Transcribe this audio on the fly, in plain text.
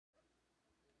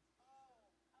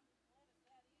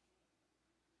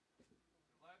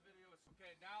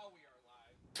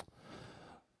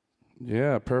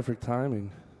Yeah, perfect timing.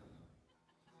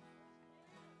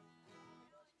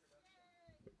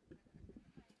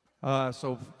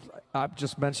 So I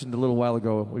just mentioned a little while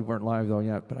ago, we weren't live though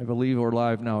yet, but I believe we're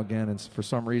live now again. And for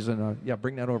some reason, yeah,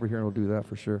 bring that over here and we'll do that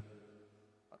for sure.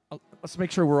 Let's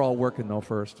make sure we're all working though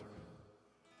first.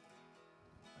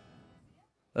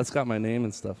 That's got my name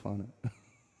and stuff on it.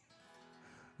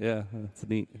 Yeah, that's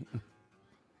neat.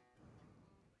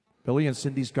 Billy and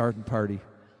Cindy's Garden Party.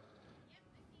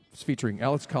 It's featuring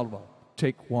Alex Caldwell.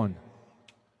 Take one.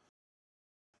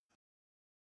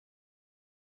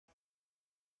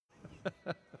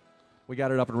 We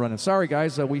got it up and running. Sorry,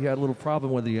 guys, we had a little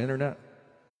problem with the internet.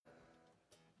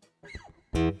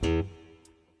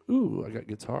 Ooh, I got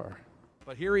guitar.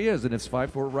 But here he is, and it's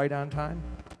 5/4 right on time.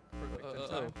 Perfect. It's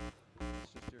just your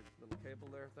little cable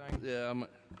there thing. Yeah, I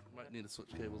might need to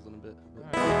switch cables in a bit.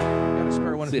 Got a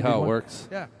spare one. See how it works.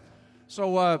 Yeah.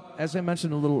 So, as I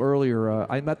mentioned a little earlier,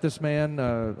 I met this man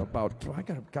about,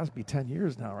 got to be 10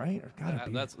 years now, right?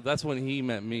 That's when he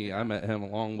met me. I met him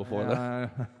long before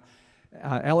that.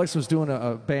 Alex was doing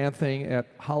a band thing at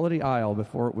Holiday Isle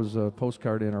before it was a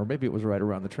postcard in, or maybe it was right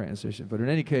around the transition. But in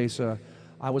any case,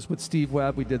 I was with Steve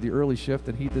Webb. We did the early shift,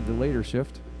 and he did the later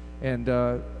shift. And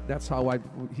that's how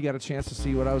he got a chance to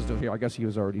see what I was doing here. I guess he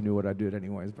already knew what I did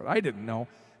anyways, but I didn't know.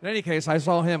 In any case, I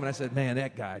saw him, and I said, man,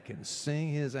 that guy can sing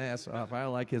his ass off. I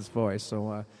like his voice.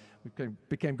 So we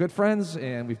became good friends,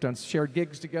 and we've done shared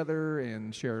gigs together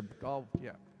and shared golf.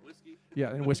 Yeah. Whiskey.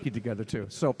 Yeah, and whiskey together, too.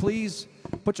 So please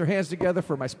put your hands together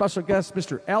for my special guest,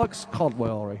 Mr. Alex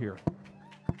Caldwell, right here.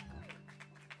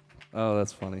 Oh,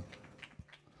 that's funny.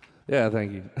 Yeah,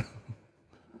 thank you.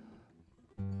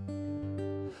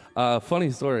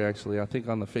 Funny story, actually. I think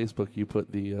on the Facebook you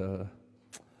put the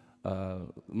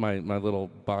my little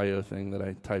bio thing that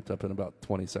I typed up in about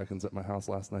 20 seconds at my house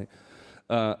last night.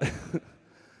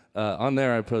 On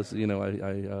there, I posted,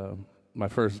 I my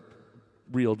first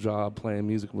real job playing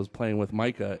music was playing with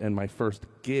Micah, and my first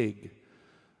gig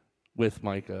with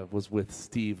Micah was with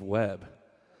Steve Webb,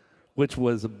 which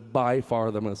was by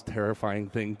far the most terrifying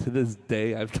thing to this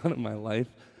day I've done in my life.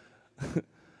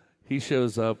 He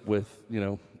shows up with,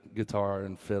 guitar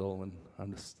and fiddle, and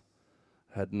I'm just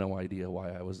had no idea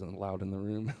why I wasn't allowed in the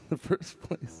room in the first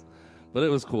place. But it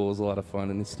was cool. It was a lot of fun.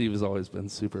 And Steve has always been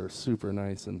super, super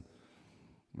nice and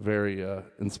very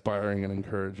inspiring and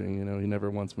encouraging. He never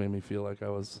once made me feel like I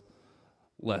was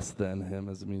less than him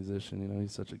as a musician.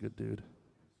 He's such a good dude.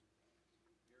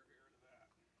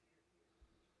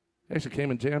 He actually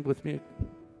came and jammed with me.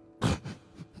 A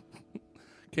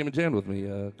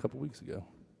couple weeks ago.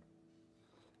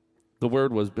 The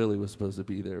word was Billy was supposed to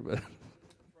be there, but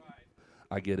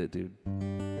I get it, dude.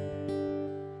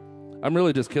 I'm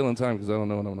really just killing time because I don't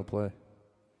know what I'm going to play.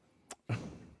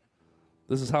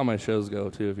 This is how my shows go,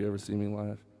 too, if you ever see me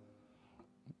live.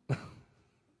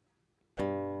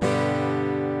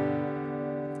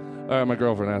 All right, my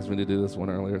girlfriend asked me to do this one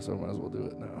earlier, so I might as well do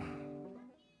it now.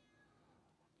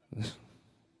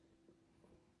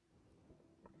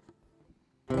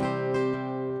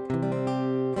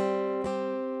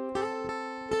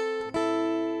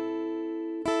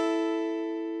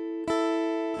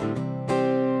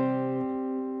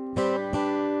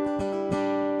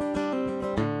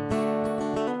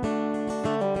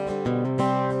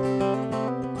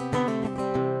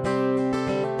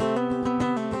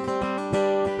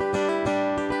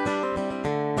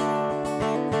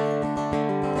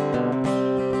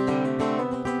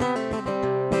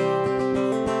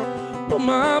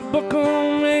 My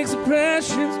buckle makes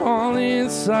impressions all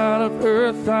inside of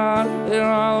her thigh. There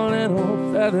are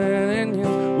little feathered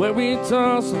Indians where we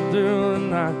tussle through the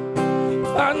night. If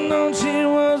I'd known she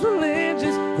was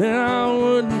religious, then I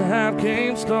wouldn't have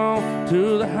came stone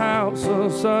to the house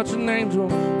of such an angel,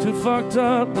 too fucked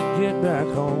up to get back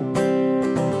home.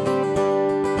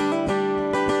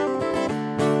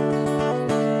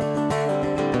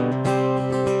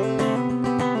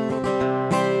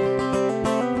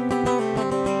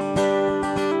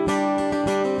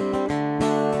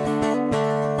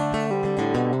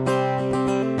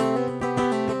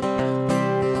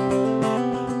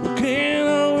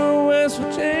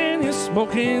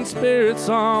 Smoking spirits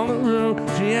on the roof.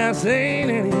 She asked,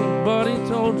 ain't anybody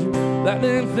told you that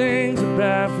them things are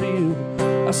bad for you?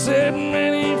 I said,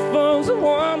 many folks have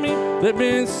warned me. There've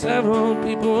been several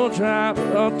people try,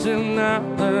 but up till now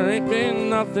there ain't been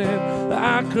nothing that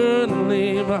I couldn't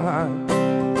leave behind.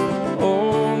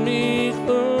 Hold me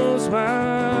close,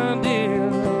 my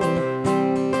dear.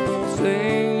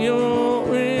 Sing your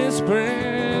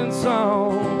whispering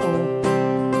song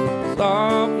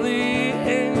softly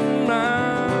in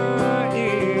my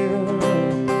ear.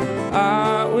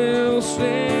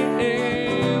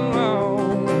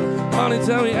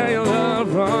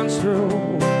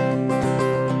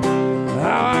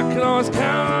 always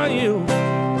count on you.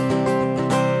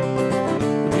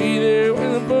 Be there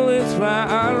when the bullets fly.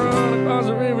 I'd run across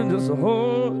the river just to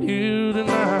hold you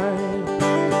tonight.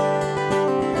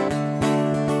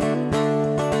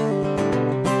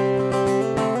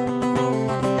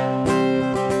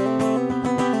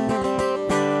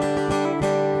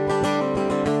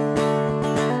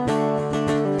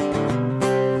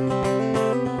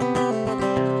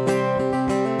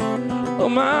 Oh,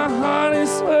 my heart is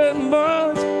sweating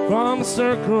bullets from a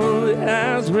circle that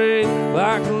has raised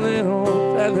like a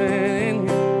little feather in you,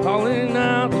 calling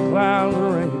out the clouds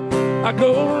of rain. I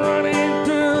go running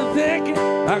through the thicket,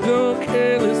 I go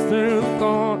careless through the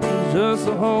thorns, just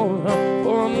to hold her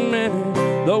for a minute,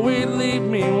 though it leave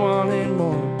me wanting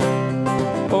more.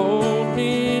 Hold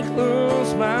me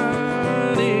close,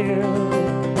 my dear,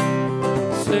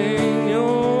 sing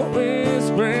your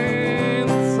whispering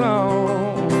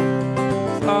song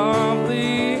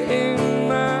softly in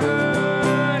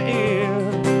my ear,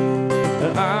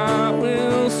 and I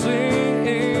will sing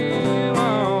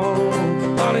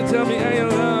along. Honey, tell me how your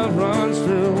love runs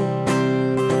through,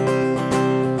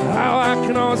 how I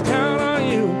can always count on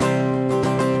you.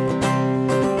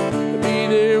 Be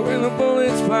there when the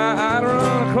bullets fly. I'd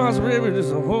run across the river just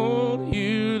to hold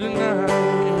you tonight.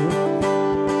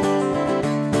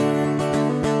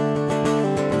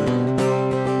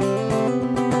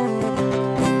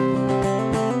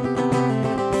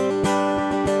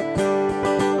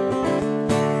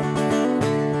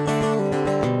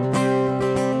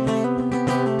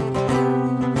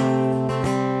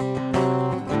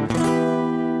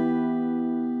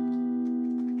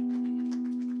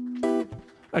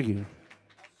 Thank you.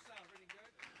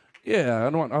 Yeah,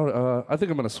 I think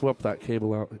I'm gonna swap that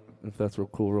cable out if that's real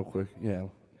cool, real quick.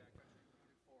 Yeah.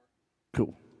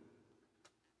 Cool.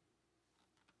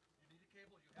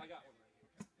 I got one right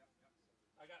here.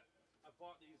 I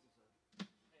bought these as a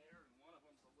pair, and one of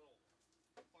them's a little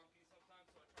funky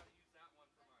sometimes, so I try to use that one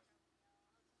for my,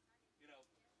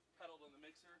 pedal in the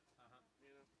mixer.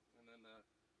 And then the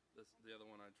other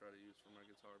one I try to use for my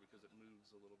guitar because it moves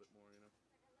a little bit more,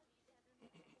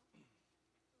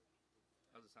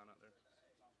 How's it sound out there?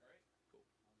 Sounds great.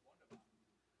 Cool.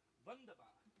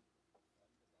 Wunderbar. I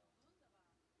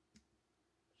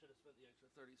should have spent the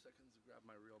extra 30 seconds to grab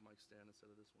my real mic stand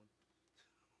instead of this one.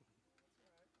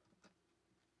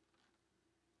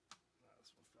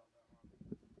 This one fell down on me.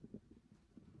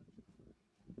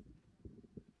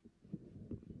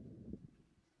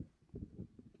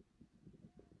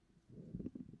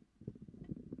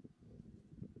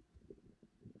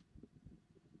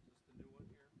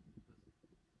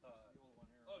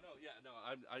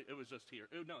 It was just here.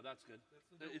 Oh, no, that's good.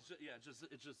 It's just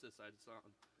this side. It's not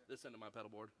on this end of my pedal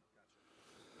board. Gotcha.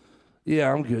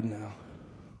 Yeah, I'm good now.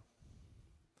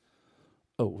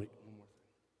 Oh, wait, one more thing.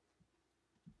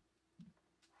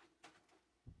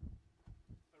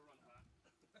 I run hot.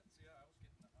 See, I was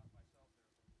getting hot myself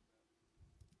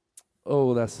there.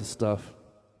 Oh, that's the stuff.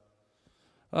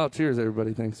 Oh, cheers,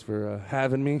 everybody. Thanks for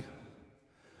having me.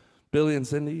 Billy and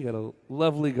Cindy, you got a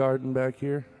lovely garden back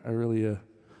here. I really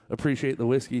appreciate the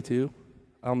whiskey, too.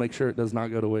 I'll make sure it does not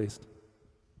go to waste.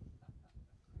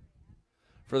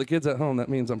 For the kids at home, that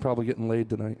means I'm probably getting laid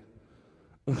tonight.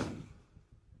 I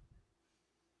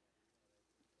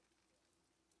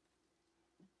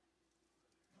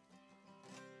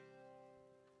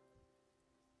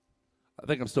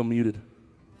think I'm still muted.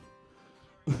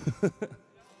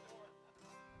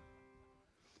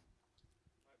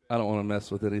 I don't want to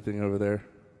mess with anything over there.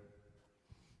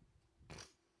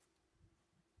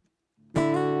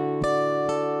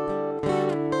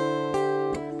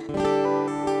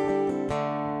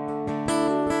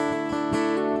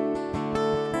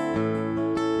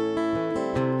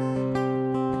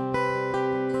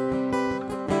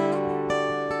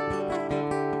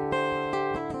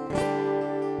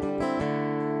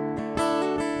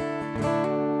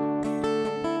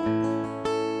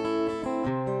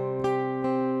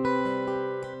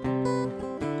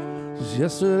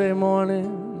 Yesterday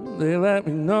morning, they let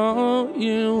me know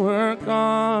you were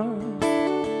gone.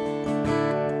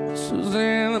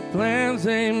 Suzanne, the plans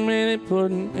they made it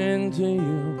put an end to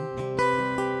you.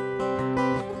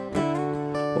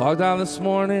 Walked out this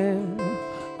morning,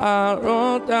 I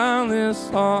wrote down this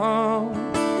song.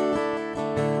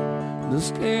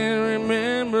 Just can't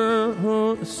remember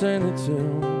who to send it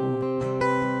to.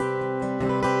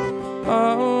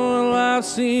 Oh, well, I've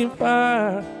seen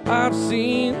fire, I've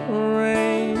seen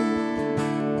rain,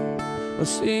 I've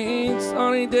seen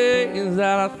sunny days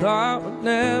that I thought would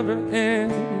never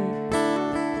end.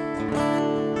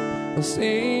 I've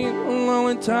seen a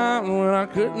lonely time when I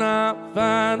could not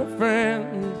find a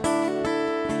friend.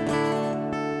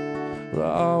 But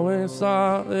I always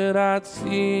thought that I'd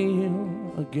see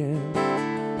you again.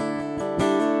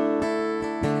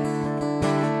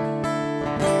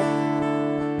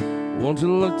 Won't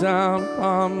you look down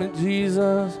on me,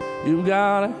 Jesus? You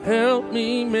gotta help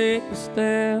me make a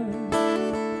stand.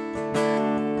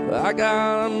 I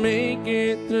gotta make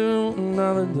it through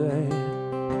another day.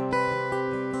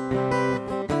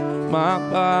 My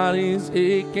body's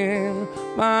aching,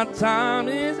 my time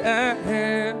is at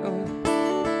hand.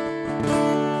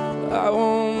 I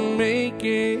won't make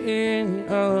it any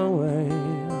other way.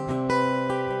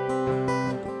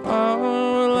 Oh,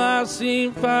 well, I've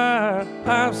seen fire,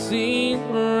 I've seen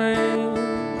rain.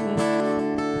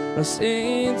 I've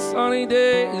seen sunny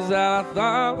days that I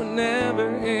thought would never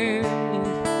end.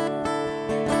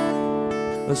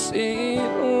 I've seen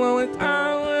a lonely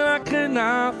time when I could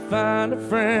not find a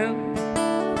friend.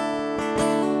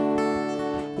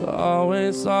 But I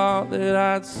always thought that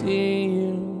I'd see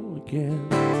you again.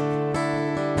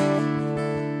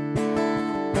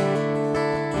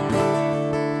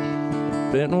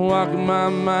 Been walking my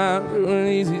mind through an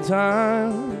easy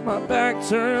time, my back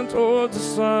turned towards the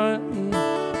sun.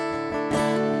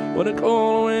 When the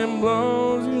cold wind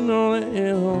blows, you know that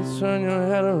it'll turn your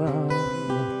head around.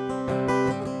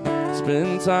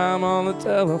 Spend time on the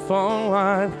telephone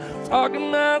line, talking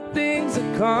about things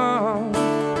that come.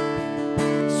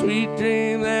 Sweet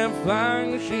dreams and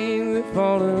flying machines that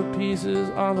fall to pieces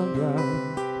on the ground.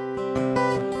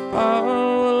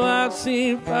 Oh, well, I've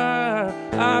seen fire,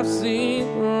 I've seen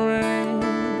rain.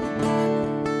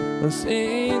 I've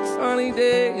seen sunny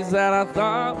days that I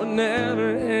thought would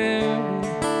never end.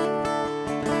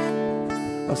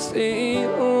 I've seen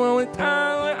a lonely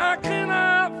time when I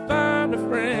cannot find a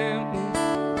friend.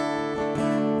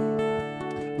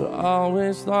 But I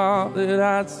always thought that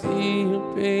I'd see you,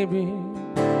 baby,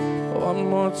 one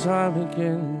more time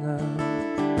again now.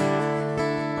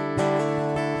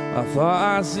 I thought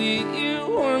I'd see you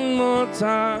one more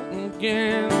time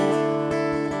again.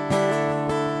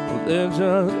 But there's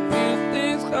just a few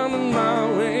things coming my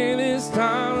way this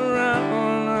time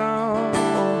around now.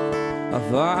 I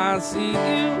thought I'd see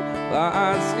you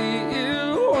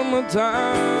one more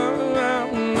time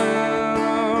around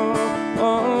now.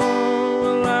 Oh,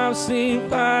 well, I've seen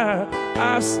fire,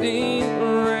 I've seen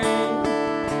rain.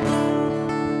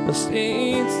 I've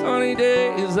seen sunny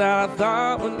days that I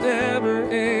thought would never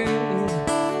end.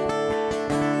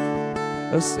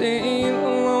 I've seen a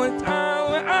lonely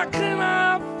time where I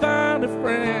cannot find a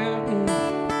friend.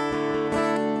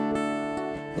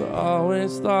 But I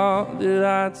always thought that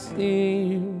I'd see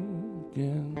you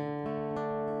again.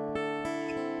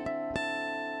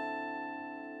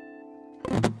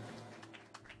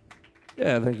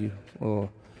 Yeah, thank you. Well,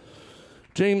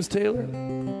 James Taylor.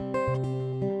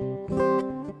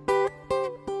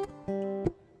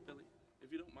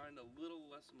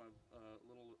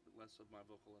 Of my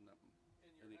vocal in that,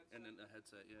 and in the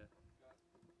headset, yeah.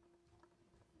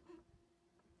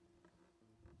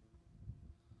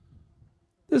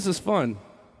 This is fun.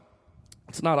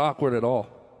 It's not awkward at all.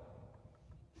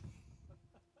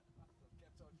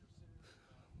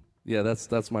 Yeah,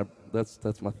 that's my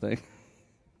thing.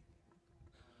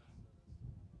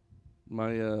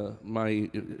 My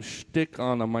shtick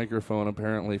on a microphone,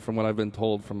 apparently, from what I've been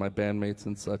told from my bandmates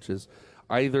and such, is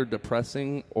either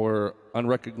depressing or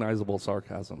unrecognizable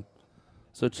sarcasm.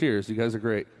 So cheers, you guys are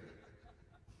great.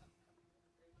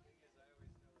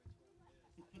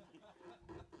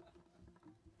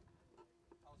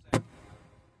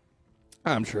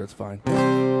 I'm sure it's fine.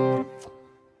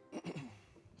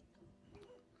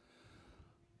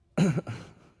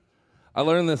 I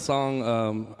learned this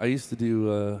song, I used to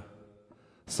do a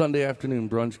Sunday afternoon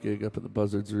brunch gig up at the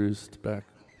Buzzard's Roost back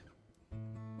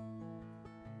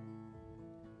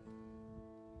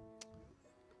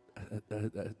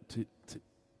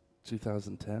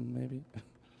 2010, maybe?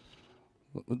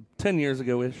 10 years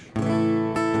ago-ish.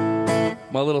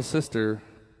 My little sister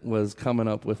was coming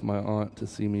up with my aunt to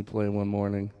see me play one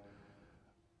morning,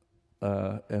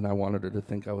 and I wanted her to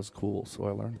think I was cool, so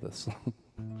I learned this song.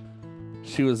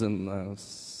 She was in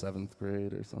 7th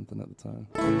grade or something at the time.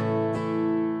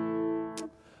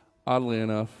 Oddly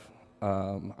enough,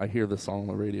 I hear this song on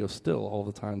the radio still all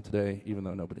the time today, even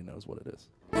though nobody knows what it is.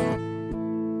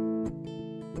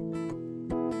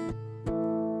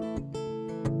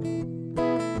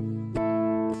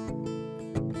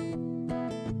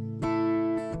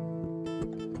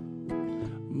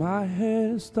 My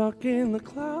head stuck in the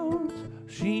clouds.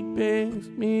 She begs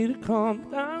me to calm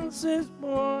down, says,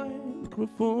 boy, quit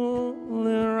fooling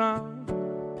around.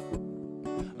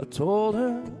 I told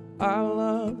her I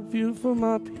love you for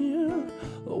my peer.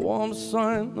 The warm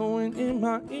sun, the wind in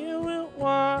my ear will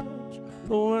watch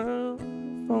the world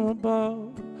from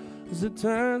above as it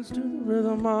turns to the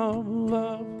rhythm of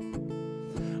love.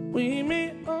 We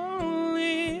may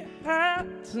only have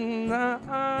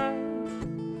tonight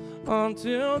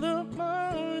until the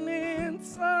morning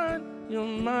sun. You're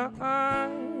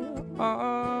mine,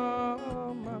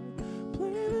 all mine.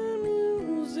 Play the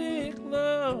music,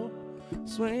 love,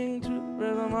 swing to the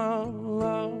rhythm of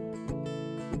love.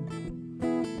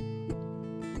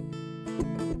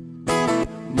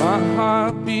 My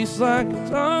heart beats like a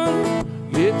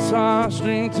drum, guitar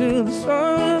string to the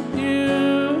song,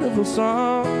 beautiful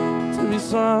song to be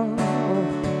sung.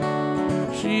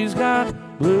 She's got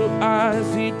blue eyes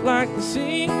deep like the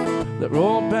sea that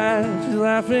roll back. She's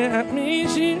laughing at me.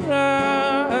 She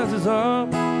rises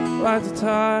up like the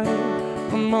tide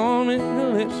the moment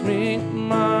her lips meet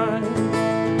mine.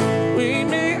 We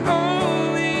may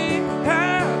only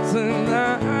have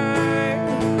tonight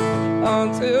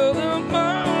until the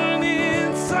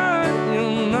morning sun.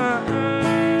 You're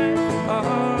mine,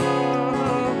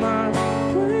 oh mine.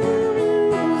 Play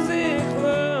the music,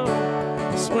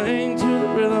 love, swing to the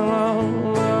rhythm of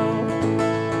love.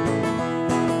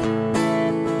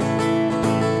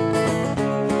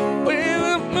 When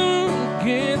the moon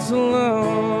gets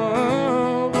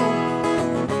low,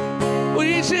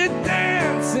 we should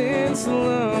dance in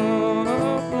slow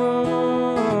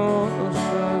motion.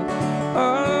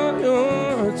 All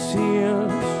your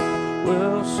tears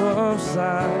will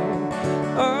subside.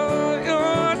 All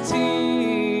your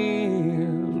tears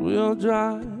will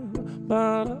dry.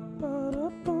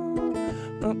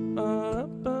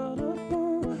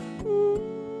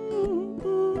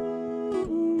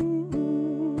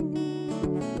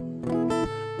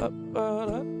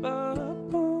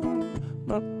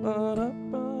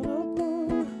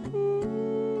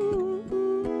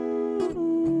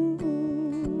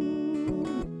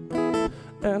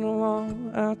 And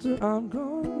long after I'm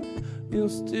gone, you'll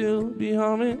still be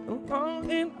humming along,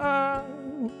 and I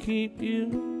will keep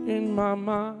you in my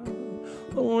mind.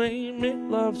 The way we make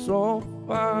love so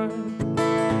fine.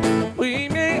 We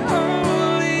may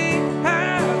only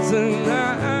have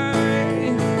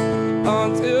tonight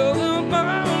until the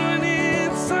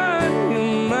morning sun.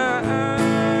 You're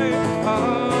mine,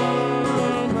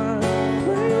 oh mine.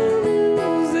 Play the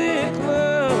music,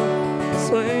 love,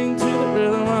 swing to the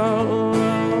rhythm of love.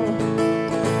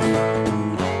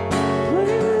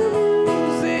 Play the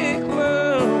music,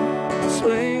 love,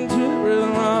 swing to the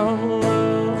rhythm of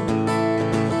love.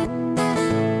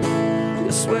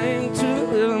 You swing to the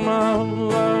rhythm of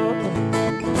love.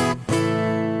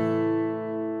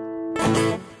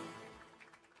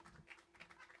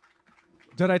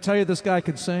 Did I tell you this guy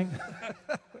could sing?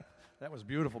 That was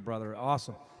beautiful, brother.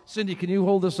 Awesome. Cindy, can you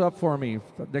hold this up for me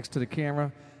next to the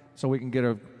camera so we can get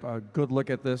a good look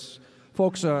at this?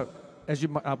 Folks, as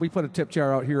you, we put a tip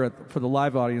jar out here for the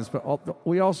live audience, but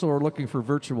we also are looking for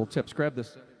virtual tips. Grab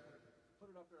this. Put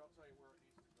it up there. I'll tell you where it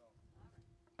needs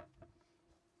to go.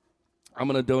 I'm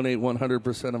going to donate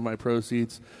 100% of my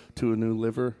proceeds to a new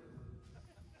liver.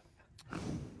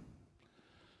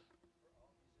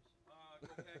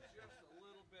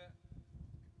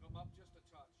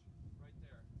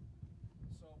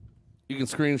 You can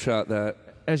screenshot that.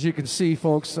 As you can see,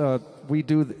 folks, we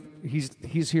do.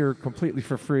 He's here completely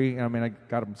for free. I mean, I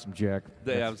got him some jack.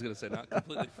 Yeah, I was going to say not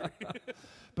completely free.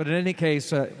 But in any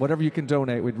case, whatever you can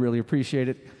donate, we'd really appreciate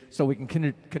it. So we can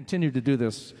continue to do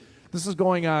this. This is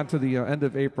going on to the end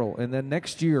of April, and then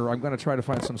next year I'm going to try to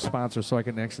find some sponsors so I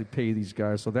can actually pay these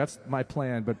guys. So that's my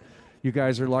plan. But you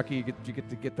guys are lucky; you get to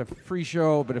get the free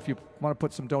show. But if you want to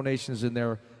put some donations in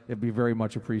there, it'd be very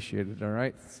much appreciated. All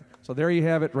right. So there you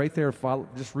have it, right there. Follow.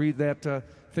 Just read that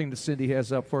thing that Cindy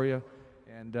has up for you,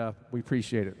 and we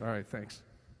appreciate it. All right. Thanks.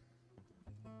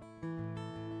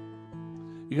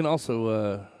 You can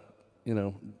also,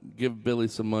 give Billy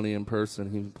some money in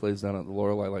person. He plays down at the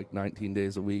Lorelei like 19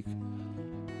 days a week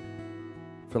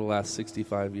for the last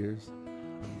 65 years.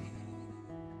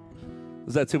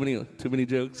 Is that too many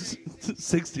jokes?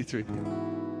 63.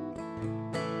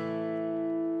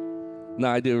 No,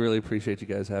 I do really appreciate you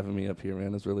guys having me up here,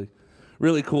 man. It's really,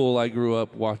 really cool. I grew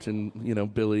up watching,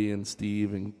 Billy and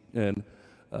Steve and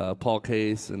Paul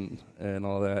Case and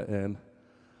all that. And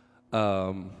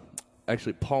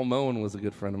actually, Paul Moen was a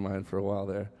good friend of mine for a while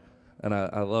there. And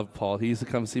I love Paul. He used to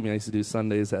come see me. I used to do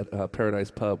Sundays at Paradise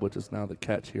Pub, which is now the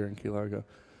Catch here in Key Largo.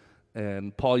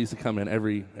 And Paul used to come in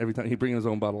every time. He'd bring his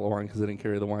own bottle of wine because they didn't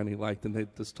carry the wine he liked. And they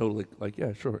just totally like,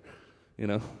 yeah, sure.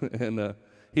 And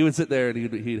he would sit there and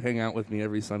he'd hang out with me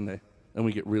every Sunday. And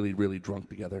we'd get really, really drunk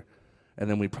together. And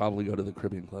then we'd probably go to the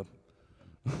Caribbean Club.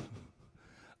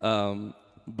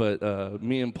 But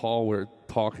me and Paul were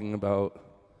talking about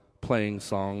playing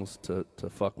songs to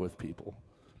fuck with people,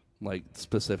 like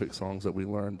specific songs that we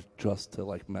learned just to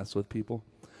like mess with people.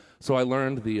 So I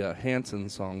learned the Hanson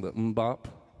song, the Mbop,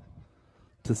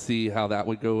 to see how that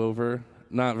would go over.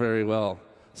 Not very well.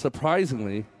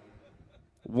 Surprisingly,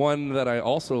 one that I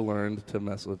also learned to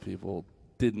mess with people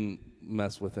didn't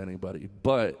mess with anybody,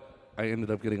 but I ended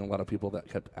up getting a lot of people that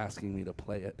kept asking me to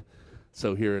play it.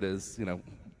 So here it is,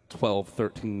 12,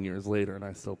 13 years later, and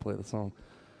I still play the song.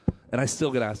 And I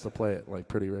still get asked to play it like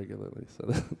pretty regularly.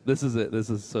 So this is it. This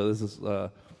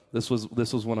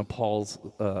was one of Paul's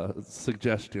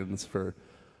suggestions for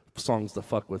songs to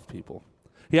fuck with people.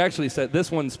 He actually said this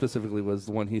one specifically was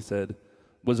the one he said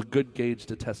was a good gauge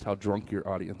to test how drunk your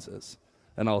audience is.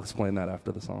 And I'll explain that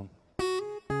after the song.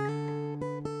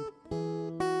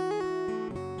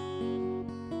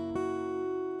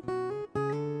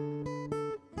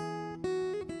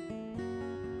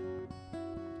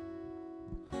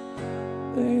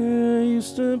 There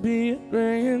used to be a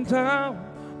gray town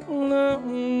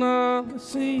on the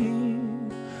sea,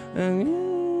 and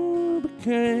you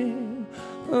became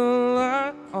a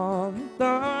light on the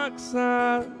dark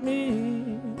side of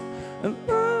me, and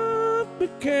love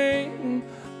became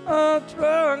a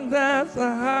drug that's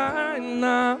a high,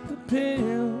 not the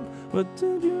pill. But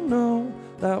did you know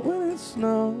that when it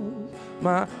snows,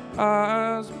 my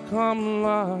eyes become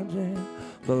larger?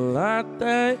 The light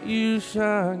that you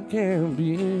shine can't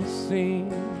be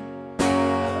seen.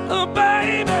 Oh,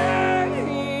 baby,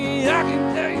 I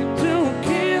can take you to a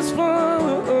kiss from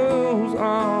the rose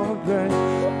on the grave.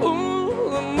 Ooh,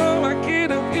 the more I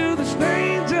get of you, the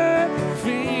stranger it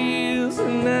feels.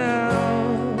 And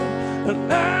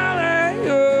now that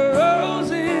your rose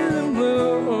is in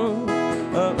bloom,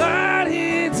 a light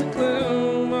hits a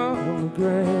gloom on the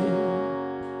grave.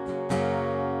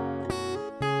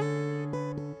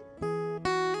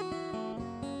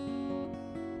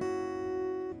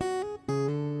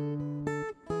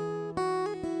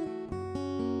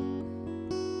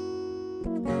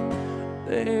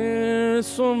 There's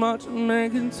so much a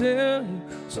man can tell you,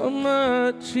 so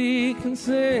much he can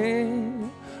say,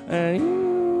 and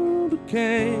you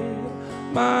became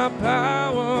my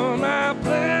power, my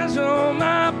pleasure,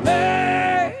 my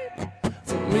pain.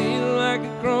 To me like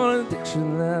a growing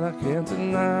addiction that I can't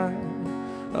deny.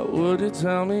 Now would you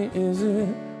tell me, is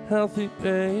it healthy,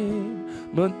 babe?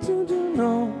 But did you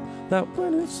know that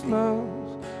when it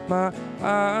snows, my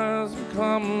eyes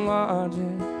become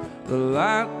larger? The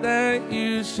light that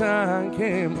you shine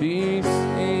can't be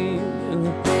seen.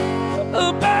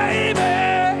 Oh, baby,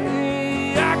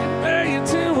 I can bear you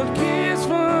to a kiss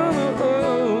from the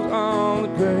rose on the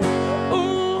grave.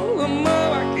 Ooh, the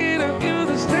more I get of you,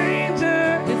 the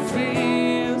stranger it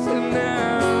feels. And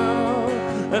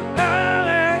now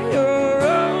that your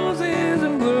rose is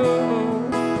in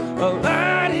bloom, a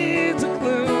light hits a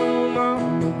gloom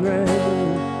on the grave.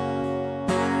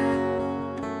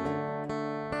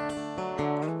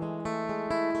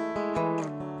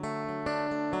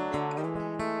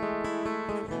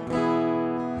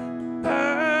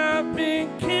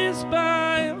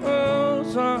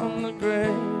 On the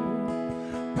grave,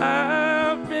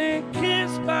 I've been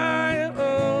kissed by a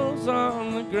rose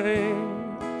on the grave.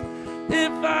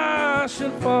 If I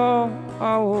should fall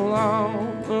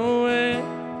along the way,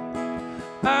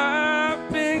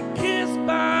 I've been kissed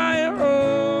by a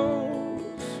rose.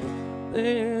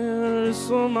 There is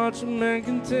so much a man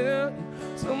can tell you,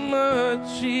 so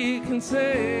much he can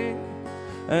say,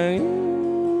 and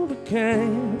you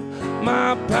became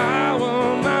my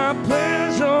power, my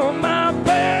pleasure, my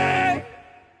pain.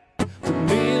 To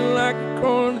me like a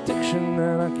growing addiction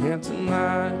that I can't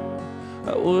deny.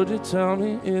 How would you tell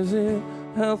me, is it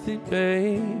healthy,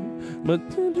 babe? But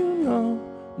did you know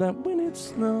that when it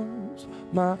snows,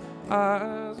 my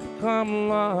eyes become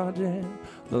larger?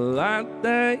 The light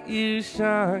that you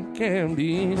shine can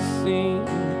be seen.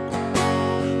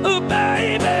 Oh,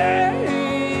 baby,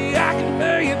 I can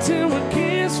bear you to a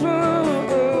kiss from a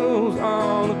rose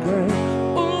on the grave.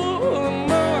 Ooh, the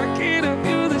more I get of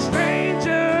you, the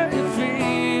stranger it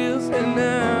feels. And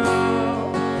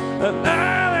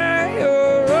now that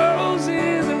your rose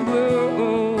is in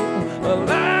bloom, a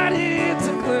light hits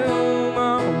a gloom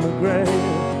on the grave.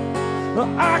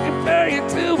 Oh, I can bear you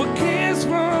to a kiss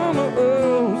from a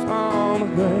rose on the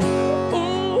grave.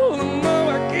 Ooh, the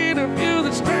more I get of you,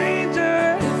 the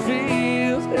stranger it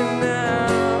feels.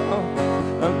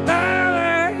 And now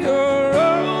that your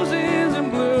rose is in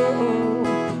bloom,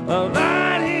 a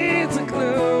light hits a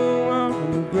gloom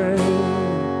on the grave.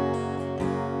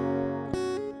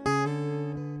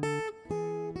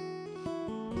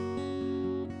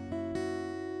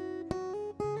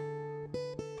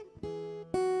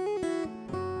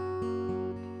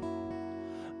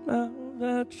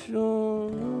 that your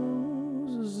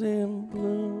rose is in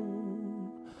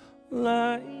bloom.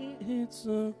 Light hits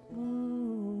a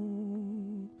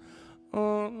gloom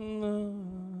on the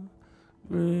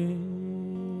grave.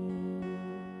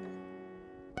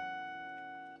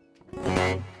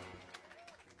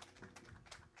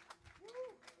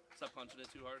 Stop punching it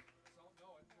too hard.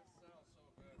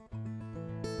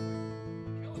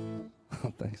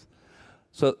 Oh, thanks.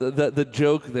 So the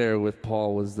joke there with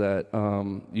Paul was that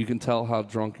you can tell how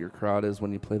drunk your crowd is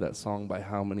when you play that song by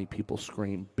how many people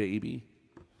scream "baby."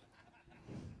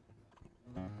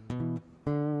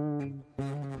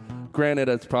 Granted,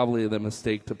 it's probably the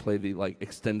mistake to play the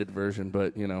extended version,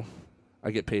 but you know, I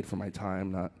get paid for my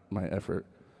time, not my effort.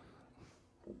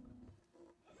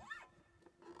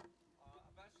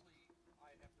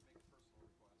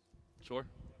 Sure.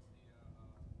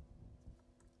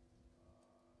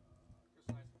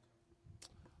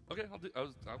 Okay, I'll do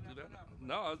that.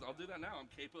 No, I'll do that now. I'm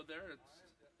capoed there.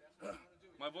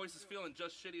 My voice is feeling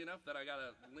just shitty enough that I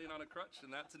gotta lean on a crutch,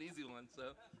 and that's an easy one.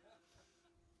 So.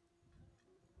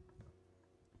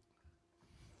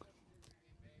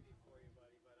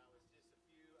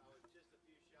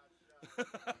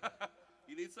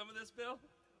 You need some of this, Bill?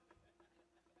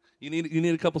 You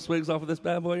need a couple swigs off of this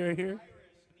bad boy right here?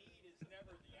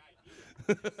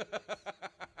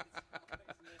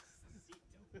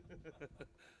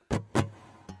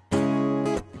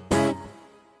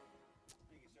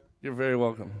 You're very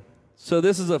welcome. So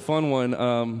this is a fun one.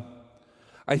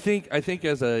 I think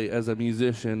as a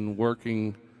musician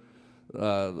working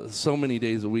so many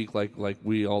days a week, like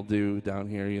we all do down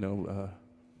here, you know,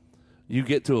 you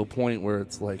get to a point where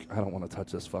it's like, I don't want to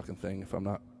touch this fucking thing if I'm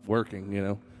not working, you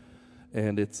know,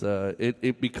 and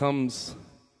it becomes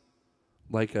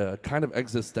like a kind of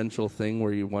existential thing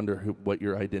where you wonder what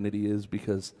your identity is,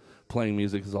 because playing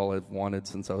music is all I've wanted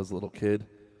since I was a little kid.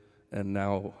 And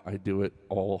now I do it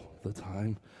all the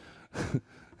time.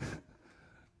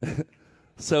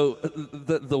 So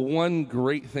the one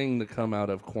great thing to come out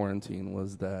of quarantine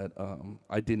was that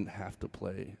I didn't have to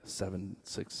play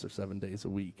 6 or 7 days a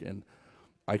week, and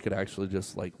I could actually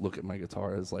just look at my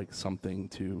guitar as something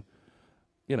to,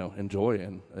 you know, enjoy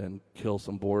and kill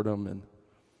some boredom. And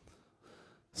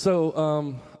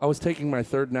so I was taking my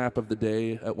third nap of the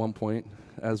day at one point,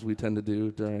 as we tend to do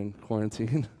during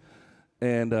quarantine.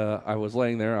 And I was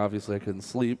laying there. Obviously, I couldn't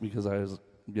sleep because I was,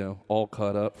 you know, all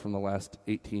caught up from the last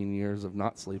 18 years of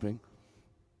not sleeping.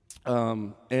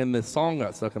 And this song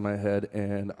got stuck in my head,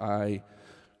 and I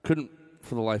couldn't,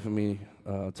 for the life of me,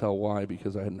 tell why,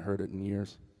 because I hadn't heard it in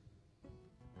years.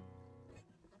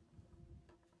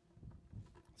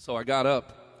 So I got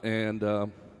up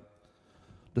and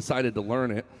decided to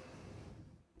learn it,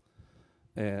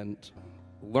 and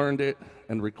learned it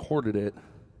and recorded it,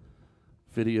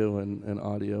 video and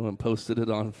audio, and posted it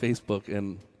on Facebook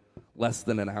in less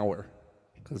than an hour,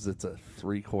 because it's a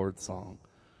 3-chord song.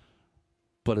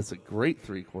 But it's a great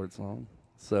 3-chord song.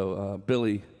 So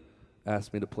Billy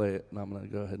asked me to play it, and I'm going to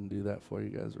go ahead and do that for you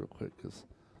guys real quick, because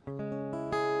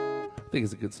I think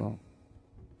it's a good song.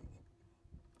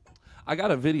 I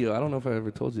got a video. I don't know if I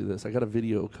ever told you this. I got a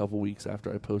video a couple weeks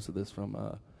after I posted this from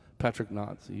Patrick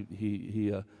Knotts.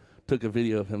 He took a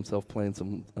video of himself playing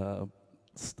some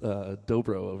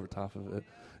dobro over top of it.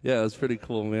 Yeah, it was pretty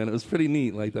cool, man. It was pretty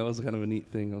neat. That was kind of a neat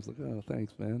thing. I was like, oh,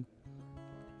 thanks, man.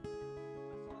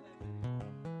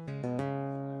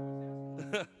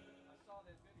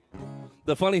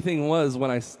 The funny thing was,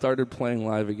 when I started playing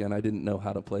live again, I didn't know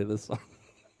how to play this song.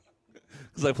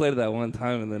 Because I played it that one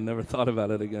time and then never thought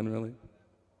about it again, really.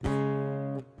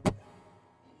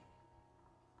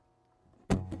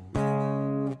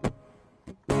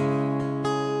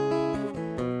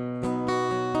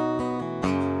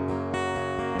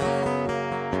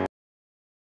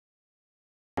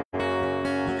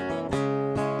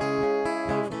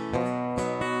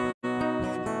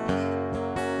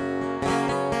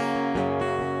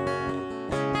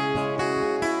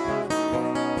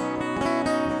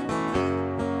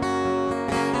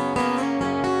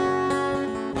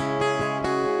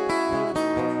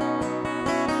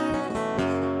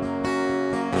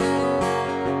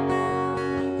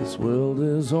 This world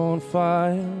is on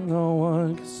fire, no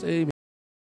one can save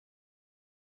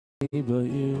me but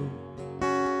you.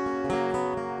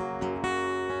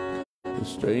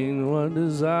 Restrain what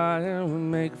desire would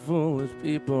make foolish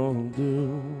people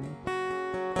do.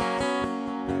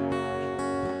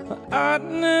 I'd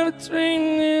never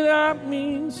dreamed that I'd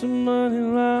meet somebody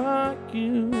like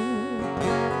you.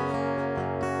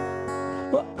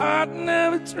 Well, I'd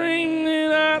never dreamed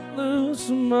that I'd lose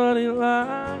somebody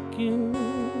like you.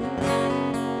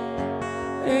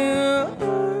 And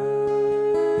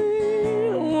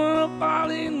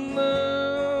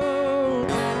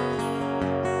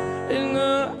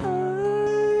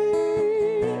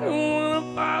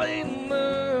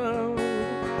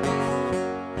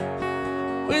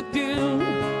with you.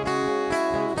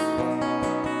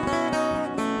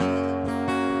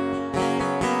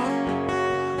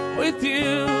 With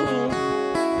you.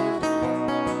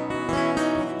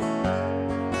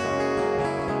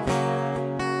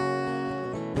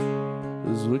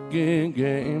 This wicked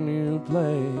game you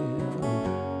play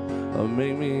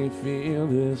make me feel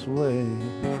this way.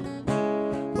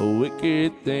 The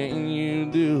wicked thing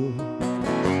you do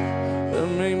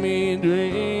make me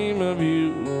dream of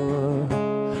you.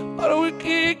 What a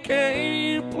wicked game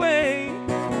you play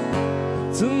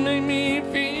to make me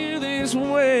feel this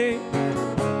way.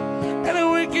 And a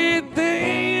wicked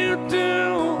thing you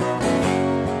do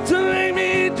to make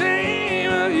me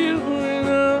dream of you. And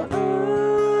I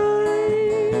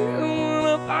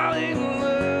wanna fall in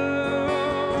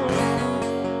love.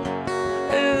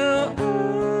 And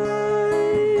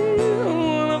I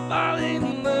wanna fall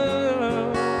in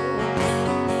love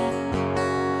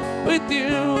with you.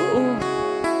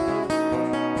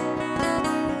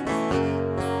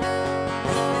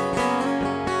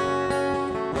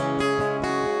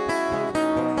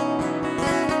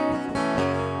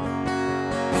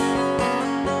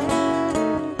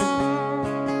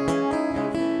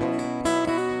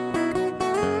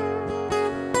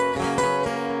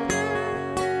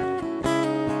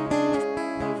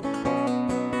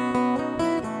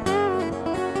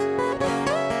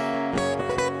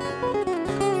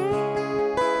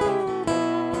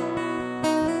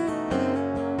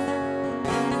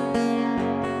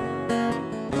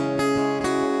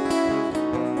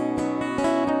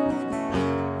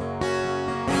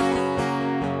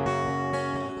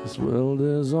 This world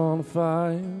is on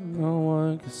fire, no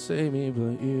one can save me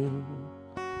but you.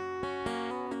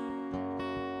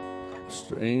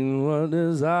 Strange what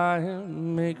desire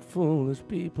make foolish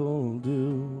people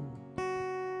do.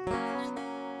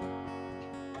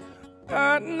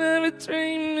 I never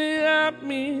dreamed that I'd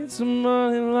meet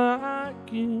somebody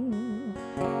like you.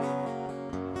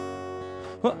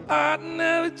 Well, I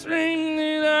never dreamed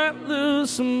that I'd lose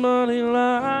somebody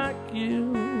like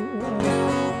you.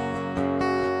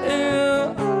 And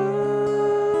I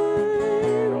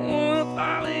don't wanna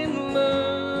fall in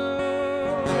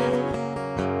love.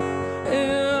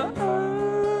 And I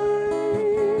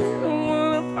don't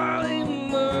wanna fall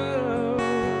in love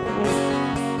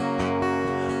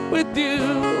with you.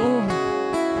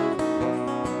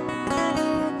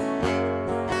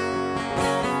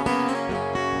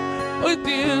 With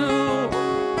you.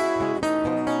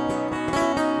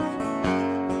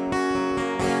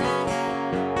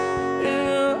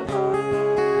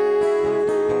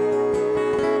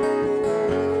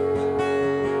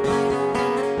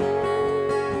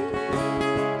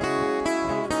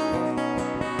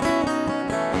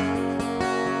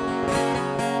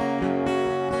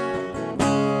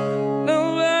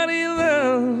 Nobody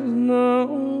loves no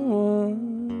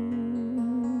one.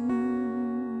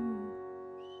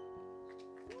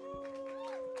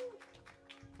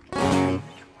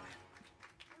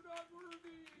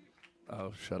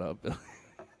 Oh, shut up, Billy.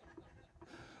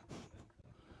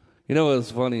 You know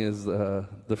what's funny is the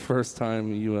first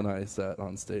time you and I sat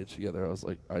on stage together, I was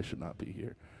like, I should not be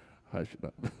here. I should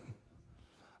not.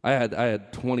 I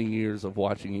had 20 years of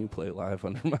watching you play live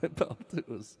under my belt. It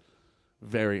was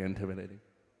very intimidating.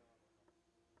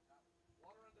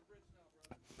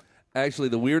 Actually,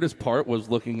 the weirdest part was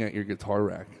looking at your guitar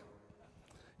rack.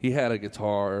 He had a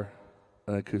guitar,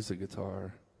 an acoustic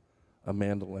guitar, a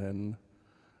mandolin,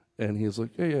 and he was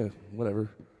like, yeah, whatever.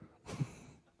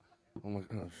 I'm like,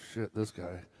 oh, shit, this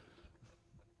guy.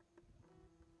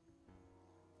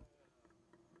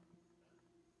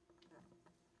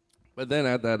 But then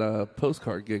at that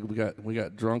postcard gig, we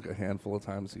got drunk a handful of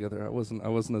times together. I wasn't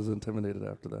as intimidated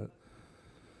after that.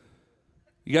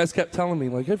 You guys kept telling me,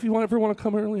 like, if you ever want to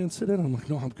come early and sit in, I'm like,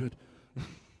 no, I'm good.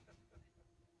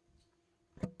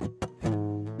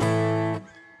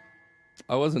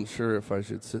 I wasn't sure if I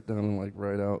should sit down and like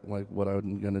write out like what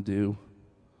I'm gonna do,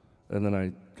 and then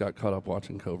I got caught up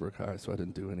watching Cobra Kai, so I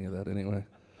didn't do any of that anyway.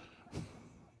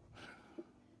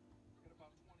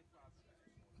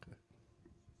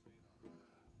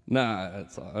 Nah,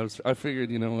 that's all. I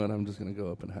figured, you know what, I'm just gonna go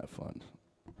up and have fun.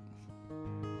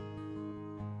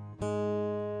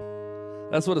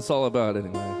 That's what it's all about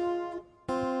anyway.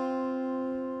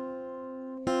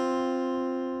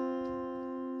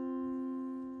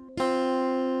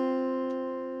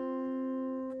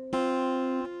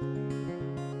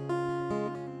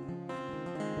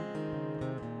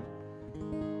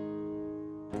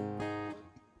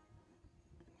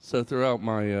 So throughout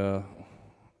my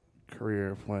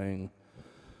career playing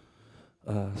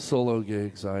solo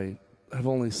gigs, I have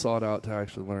only sought out to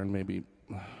actually learn maybe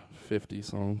 50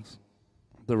 songs.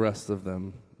 the rest of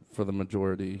them, for the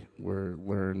majority, were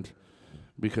learned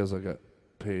because I got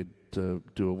paid to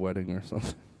do a wedding or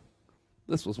something.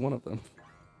 This was one of them.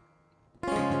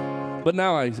 But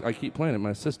now I keep playing it.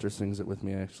 My sister sings it with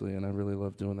me, actually, and I really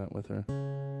love doing that with her.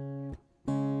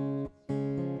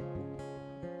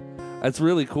 It's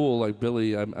really cool. Like,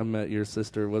 Billy, I met your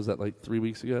sister, was that like 3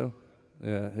 weeks ago?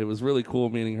 Yeah, it was really cool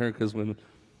meeting her, because when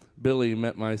Billy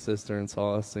met my sister and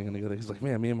saw us singing together, he's like,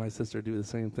 man, me and my sister do the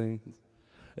same thing.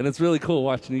 And it's really cool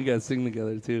watching you guys sing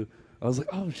together, too. I was like,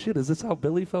 oh, shit, is this how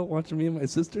Billy felt watching me and my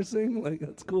sister sing? Like,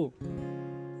 that's cool.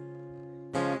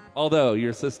 Although,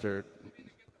 your sister,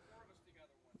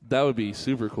 that would be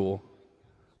super cool.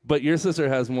 But your sister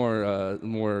has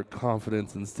more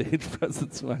confidence and stage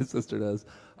presence than my sister does.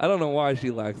 I don't know why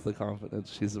she lacks the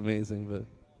confidence. She's amazing, but...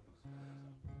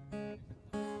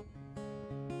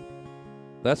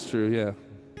 That's true, yeah.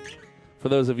 For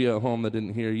those of you at home that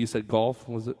didn't hear, you said golf.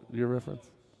 Was it your reference?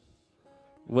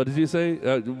 What did you say?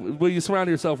 Well, you surround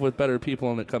yourself with better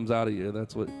people and it comes out of you.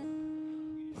 That's what...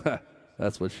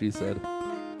 That's what she said.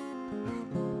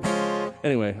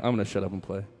 Anyway, I'm going to shut up and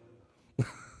play.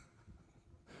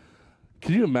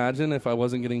 Could you imagine if I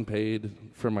wasn't getting paid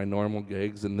for my normal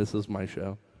gigs and this is my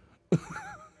show? If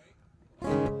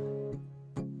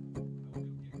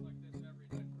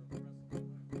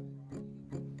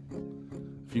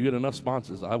you get enough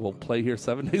sponsors, I will play here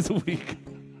 7 days a week.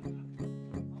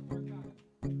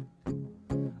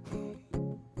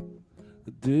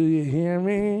 Do you hear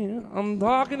me? I'm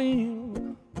talking to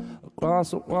you across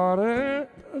the water,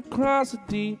 across the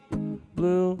deep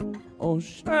blue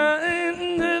ocean,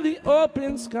 to the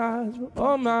open skies.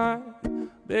 Oh my,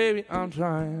 baby, I'm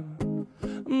trying.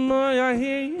 Boy, I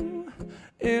hear you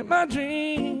in my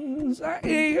dreams. I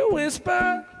hear you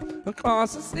whisper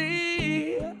across the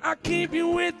sea. I keep you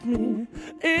with me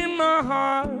in my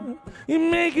heart. You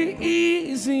make it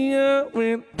easier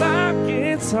when life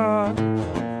gets hard.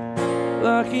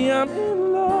 Lucky I'm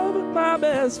in love with my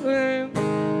best friend.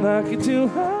 Lucky to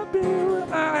have been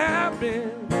where I have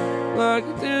been.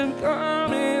 Lucky to be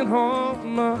coming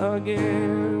home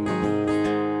again.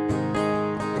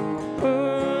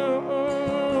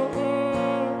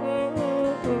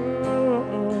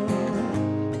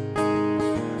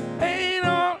 They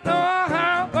don't know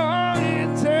how long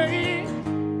it takes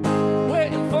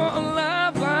waiting for a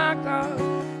love like us.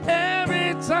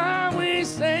 Every time we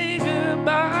say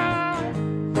goodbye,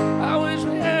 I wish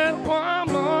we had one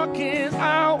more kiss.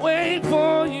 I'll wait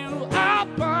for you, I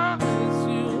promise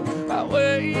you. I'll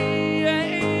wait.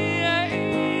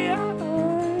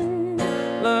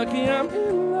 Lucky I'm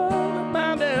in love with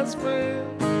my best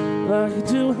friend. Lucky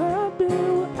to have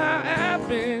been where I have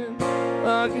been.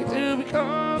 Lucky to be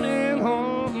coming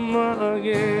home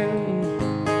again.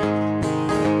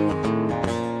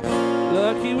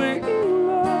 Lucky we're in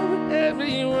love in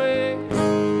every way.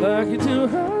 Lucky to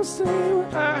have stayed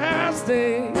where I have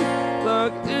stayed.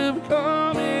 Lucky to be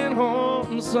coming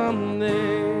home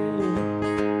someday.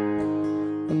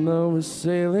 I know we're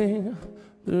sailing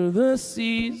through the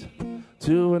seas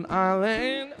to an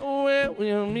island where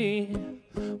we'll meet.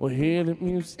 We'll hear the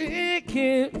music,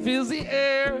 it fills the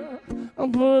air. I'll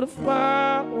put a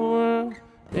flower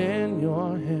in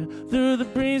your hair. Through the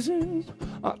breezes,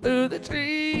 all through the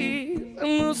trees,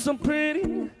 and look so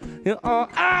pretty in all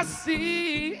I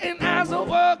see. And as the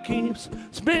world keeps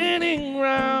spinning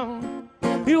round,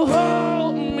 you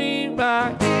hold me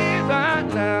right here, right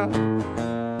now.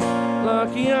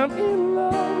 Lucky I'm in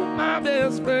love with my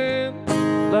best friend.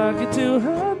 Lucky to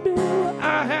have been where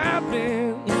I have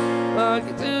been.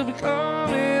 Lucky to be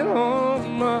coming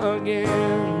home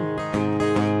again.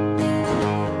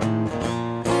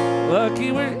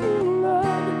 Lucky we're in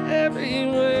love in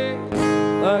every way.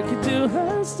 Lucky to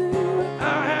have stayed where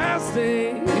I have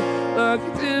stayed. Lucky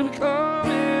to be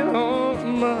coming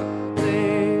home again.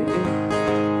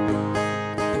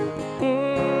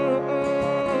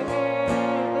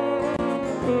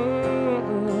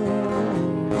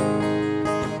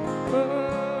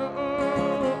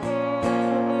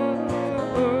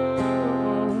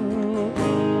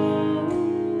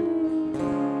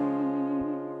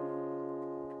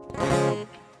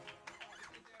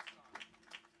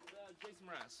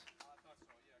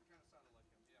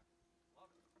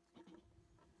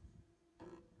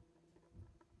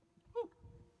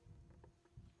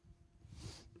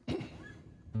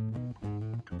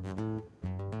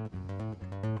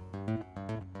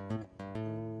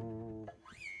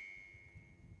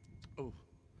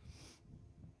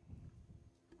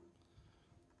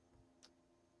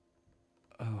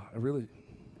 I really...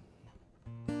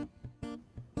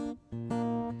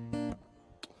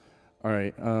 All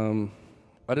right.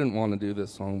 I didn't want to do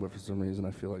this song, but for some reason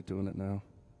I feel like doing it now.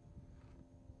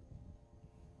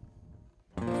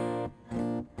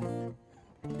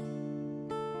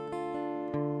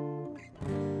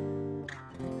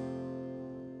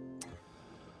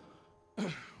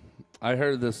 I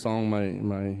heard this song,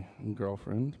 my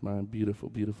girlfriend, my beautiful,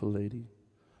 beautiful lady,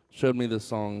 showed me this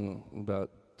song about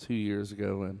 2 years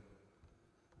ago,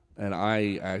 and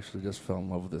I actually just fell in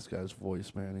love with this guy's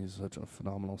voice, man. He's such a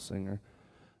phenomenal singer.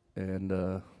 And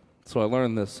so I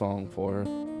learned this song for her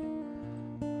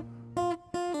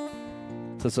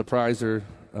to surprise her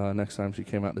next time she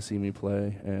came out to see me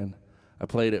play, and I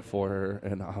played it for her,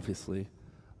 and obviously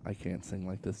I can't sing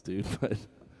like this dude,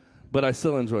 but I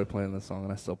still enjoy playing this song,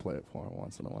 and I still play it for her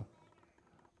once in a while.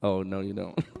 Oh, no, you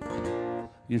don't.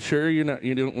 You sure you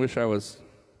don't wish I was,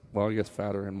 well, I guess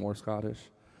fatter and more Scottish?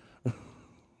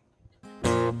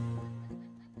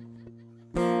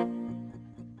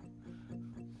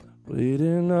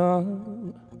 Waiting up,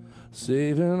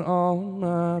 saving all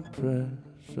my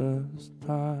precious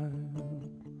time.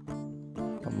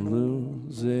 I'm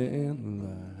losing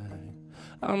light.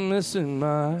 I'm missing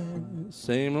my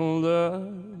same old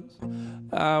loves.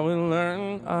 I will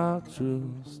learn our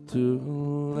truths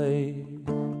too late.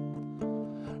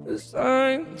 It's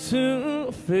starting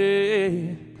to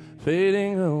fade,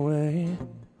 fading away.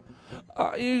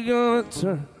 Are you gonna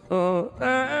turn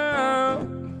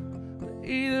around?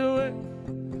 Either way,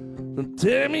 don't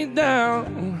tear me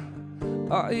down.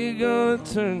 Are you gonna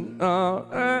turn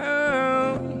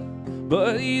around?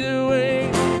 But either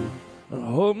way,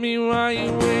 hold me while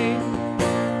you wait.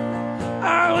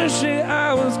 I wish that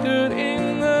I was good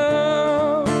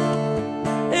enough.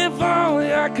 If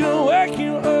only I could wake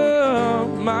you up,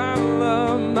 my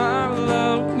love, my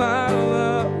love, my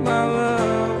love, my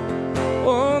love.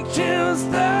 Won't you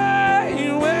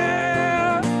stay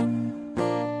well?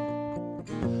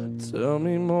 Tell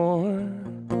me more,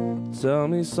 tell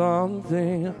me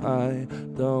something I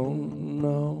don't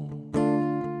know.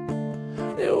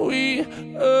 That we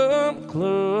up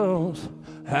close,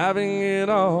 having it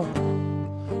all.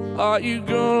 Are you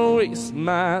gonna waste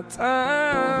my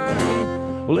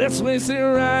time? Let's waste it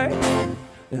right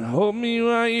and hold me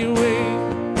while you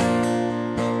wait.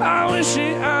 I wish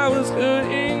that I was good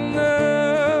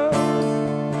enough.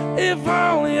 If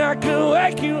only I could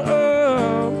wake you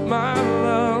up, my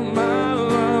love, my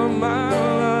love, my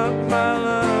love, my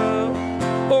love.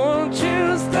 Won't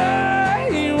you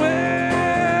stay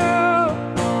well?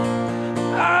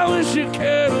 I wish you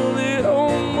cared a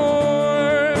little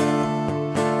more.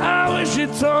 I wish you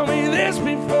told me this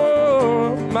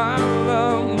before, my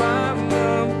love, my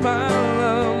love, my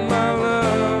love, my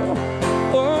love.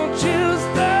 Won't you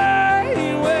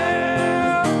stay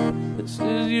well? This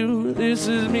is you, this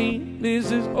is me,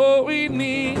 this is all we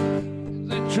need.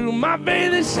 Is it true? My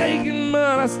faith is shaking,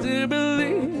 but I still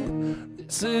believe.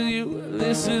 This is you,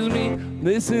 this is me,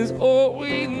 this is all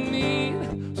we need.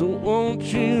 So won't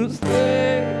you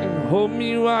stay and hold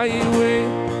me while you wait?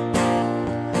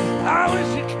 I wish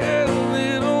you cared a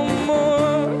little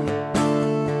more.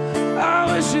 I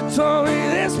wish you told me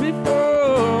this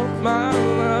before, my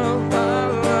love, my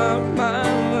love, my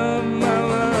love, my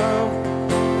love.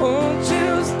 Won't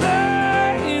you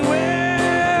stay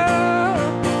well?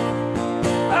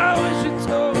 I wish you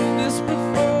told me this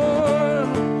before.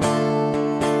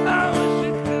 I wish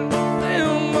you cared a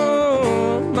little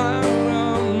more, my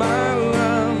love, my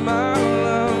love, my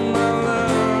love, my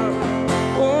love.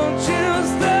 Won't you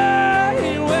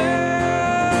stay well?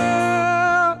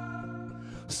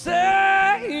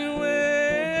 Stay well.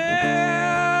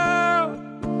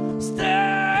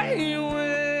 Stay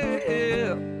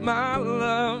well. My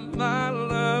love, my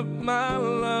love, my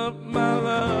love, my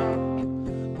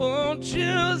love. Won't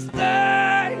you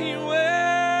stay well?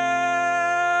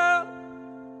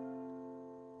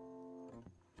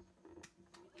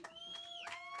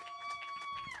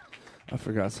 I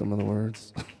forgot some of the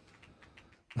words.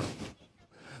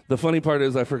 The funny part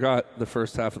is I forgot the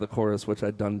first half of the chorus, which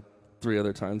I'd done 3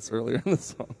 other times earlier in the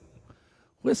song.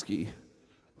 Whiskey.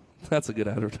 That's a good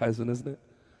advertisement, isn't it?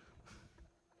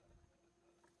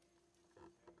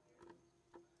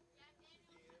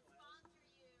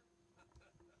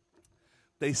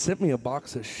 They sent me a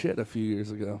box of shit a few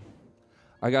years ago.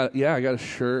 I got a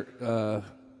shirt,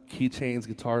 keychains,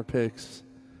 guitar picks,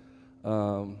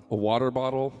 a water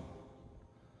bottle.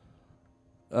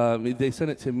 They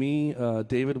sent it to me,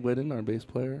 David Whitten, our bass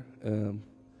player,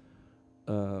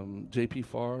 JP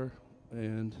Farr,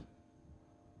 and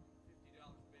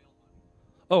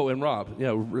and Rob.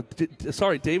 Yeah,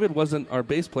 sorry, David wasn't our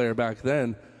bass player back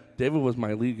then. David was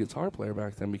my lead guitar player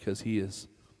back then because he is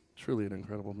truly an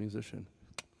incredible musician.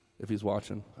 if he's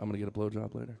watching. I'm going to get a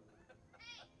blowjob later.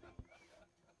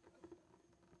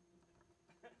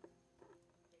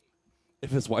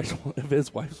 If his wife's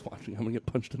watching, I'm going to get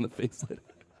punched in the face later.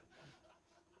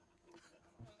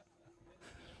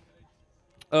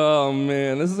 Oh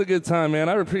man, this is a good time, man.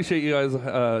 I appreciate you guys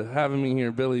having me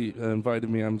here. Billy invited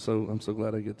me. I'm so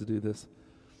glad I get to do this.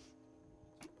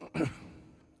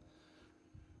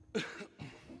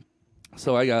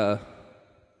 So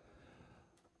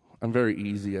I'm very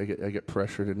easy. I get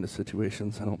pressured into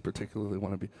situations I don't particularly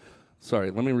want to be.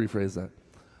 Sorry, let me rephrase that.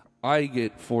 I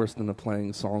get forced into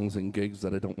playing songs and gigs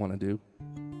that I don't want to do.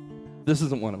 This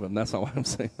isn't one of them. That's not why I'm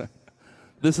saying that.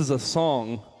 This is a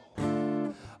song.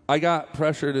 I got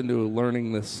pressured into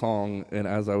learning this song, and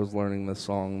as I was learning this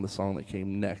song, the song that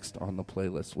came next on the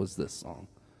playlist was this song.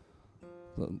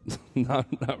 So, not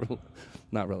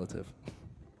relative.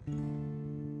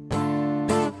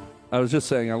 I was just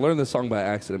saying, I learned this song by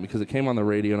accident because it came on the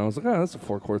radio, and I was like, oh, that's a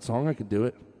 4-chord song. I could do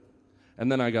it. And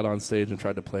then I got on stage and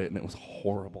tried to play it, and it was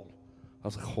horrible. I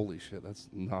was like, holy shit, that's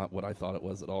not what I thought it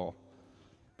was at all.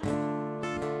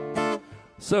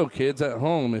 So, kids at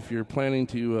home, if you're planning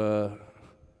to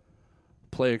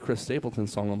play a Chris Stapleton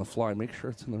song on the fly, make sure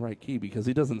it's in the right key because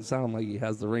he doesn't sound like he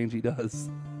has the range he does.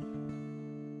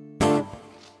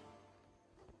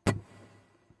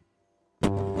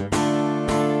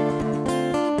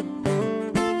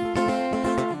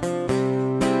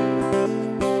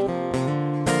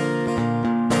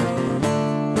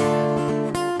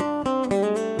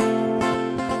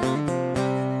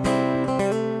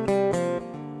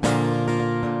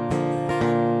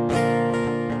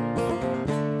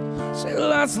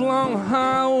 That's a long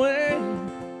highway,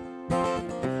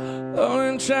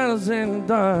 orange shadows in the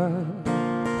dark,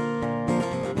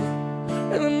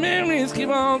 and the memories keep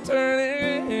on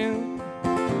turning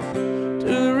to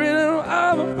the rhythm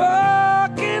of a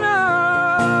broken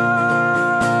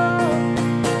heart.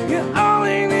 You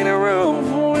only need a room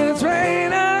for when it's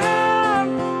raining.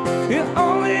 You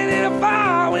only need a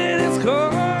fire when it's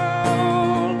cold.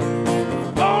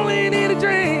 Only need a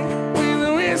drink with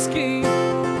the whiskey.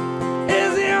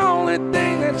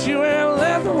 You ain't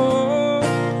left home.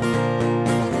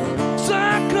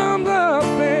 Sun comes up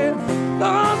and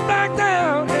goes back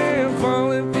down, and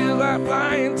falling feels like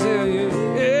flying till you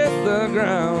hit the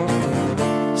ground.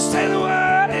 Say the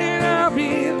word and I'll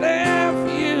be there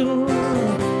for you.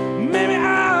 Maybe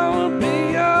I will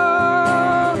be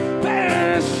your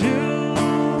parachute.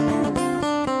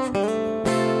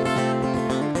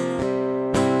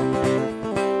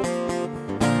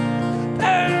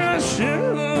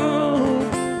 Parachute.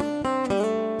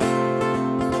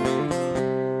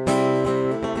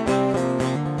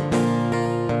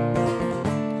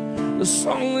 The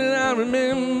song that I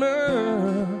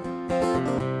remember,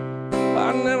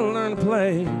 I never learned to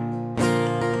play. And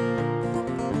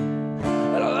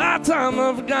a lot of time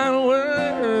I've forgotten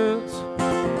words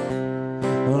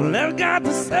I never got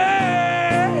to say.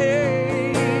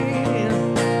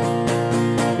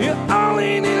 You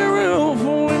only need a room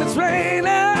for when it's raining.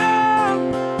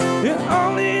 You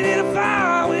only need a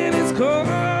fire when it's cold.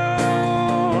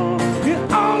 You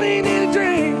only need a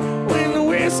drink when the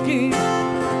whiskey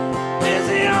is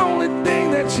the only thing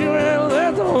that you ain't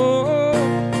left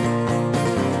home.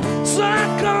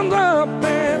 Sun comes up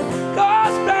and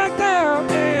goes back down,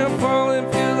 and falling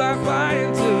feels like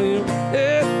flying till you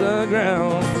hit the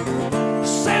ground.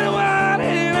 Say the word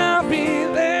and I'll be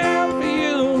there for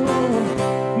you.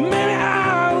 Maybe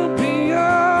I will be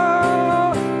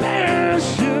your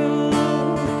parachute.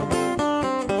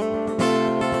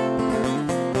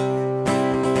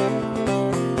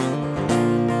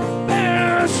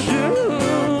 Parachute.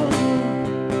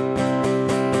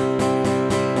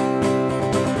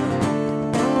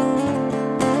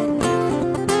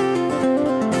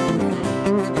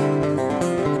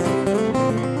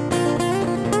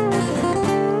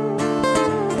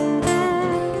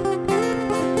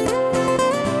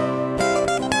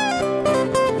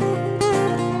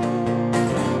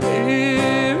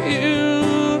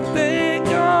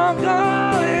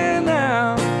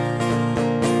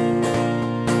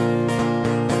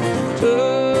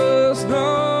 Just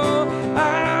know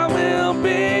I will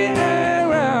be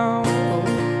around.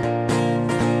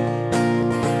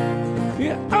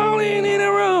 You only need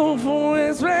a room for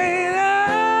when it's raining.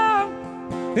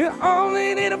 You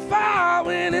only need a fire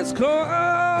when it's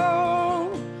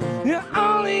cold. You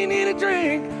only need a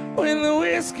drink when the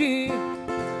whiskey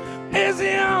is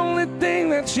the only thing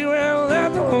that you have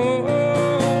left home.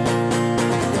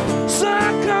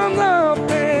 Sun comes up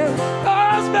and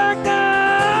goes back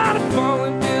down, and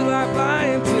falling feels like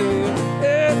flying till you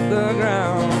hit the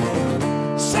ground.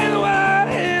 Say the word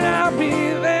and I'll be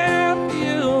there.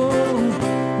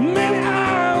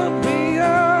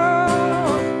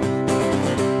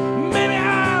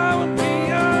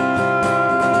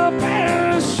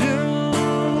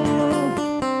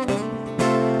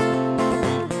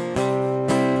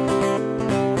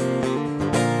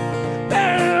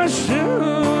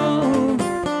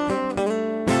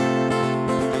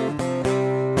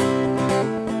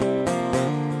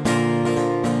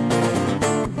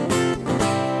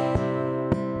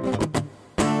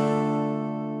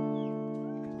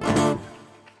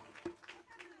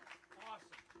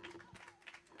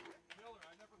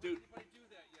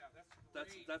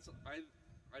 That's I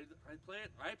play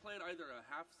it. I play it either a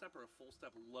half step or a full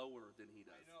step lower than he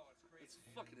does. I know, it's crazy. It's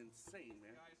fucking insane,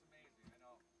 man. The guy's amazing. I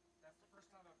know. That's the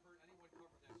first time I've heard anyone cover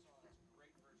that song. It's a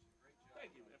great version. Great job.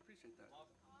 Thank you. I appreciate that.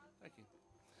 Love it. Thank you.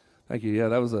 Thank you.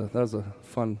 Yeah, that was a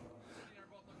fun. You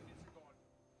are both looking at you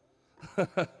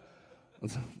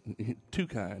going.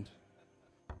 Too kind.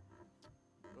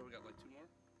 What, we got like 2 more?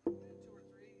 2 or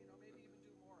 3, maybe even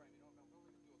do more. I mean, we're only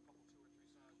going to do a couple, 2 or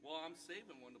 3 songs. Well, I'm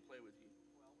saving one to play with you.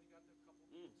 Well, we got the couple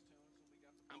tunes, and we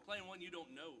got the... I'm playing one you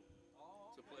don't know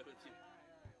to play with you.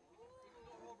 We can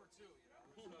go over, too,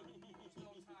 There's no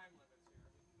time limits here.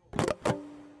 We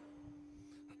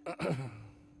can go over.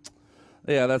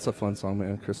 Yeah, that's a fun song,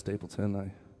 man. Chris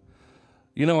Stapleton.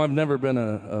 I've never been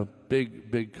a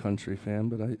big country fan,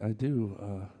 but I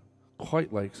do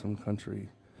quite like some country,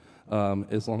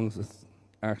 as long as it's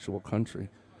actual country.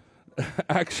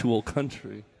 Actual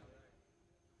country.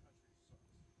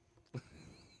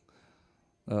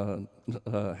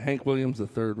 Hank Williams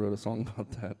III wrote a song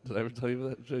about that. Did I ever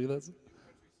show you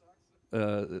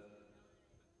that?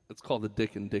 It's called The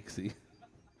Dick and Dixie.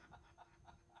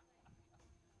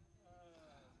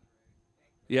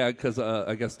 Yeah, because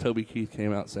I guess Toby Keith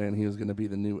came out saying he was going to be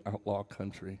the new outlaw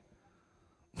country.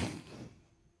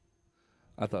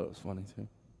 I thought it was funny, too.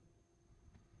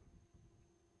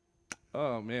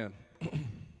 Oh, man. I've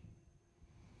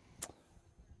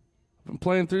been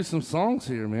playing through some songs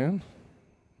here, man.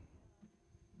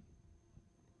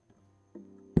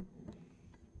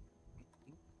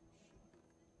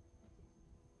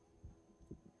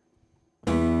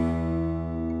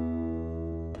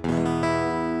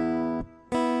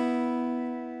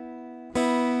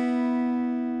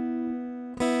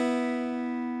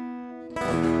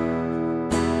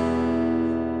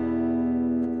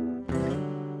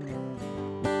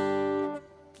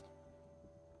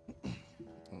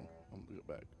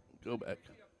 Go back.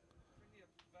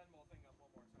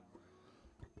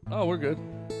 Oh, we're good.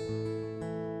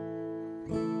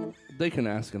 They can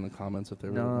ask in the comments if they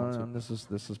really want to. No,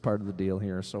 this is part of the deal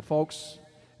here. So, folks,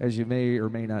 as you may or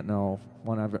may not know,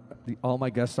 all my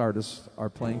guest artists are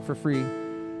playing for free.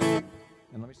 And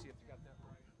let me see if you got that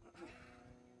right. Wait,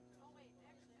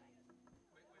 I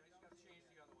just got to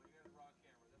change the other one. You got the wrong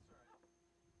camera. That's all right.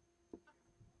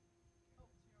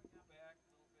 Go back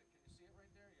a little bit. Can you see it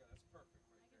right there? Yeah, that's perfect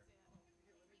right there.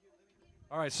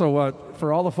 All right, so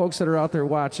for all the folks that are out there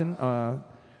watching,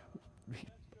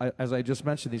 as I just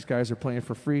mentioned, these guys are playing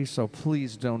for free, so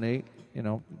please donate.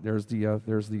 There's the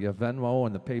Venmo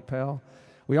and the PayPal.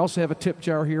 We also have a tip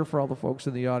jar here for all the folks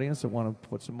in the audience that want to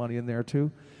put some money in there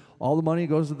too. All the money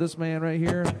goes to this man right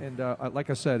here, and like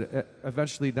I said,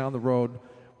 eventually down the road,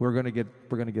 we're gonna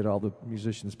get all the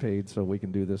musicians paid so we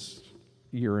can do this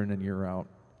year in and year out,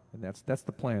 and that's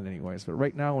the plan, anyways. But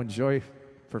right now, enjoy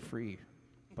for free,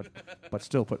 but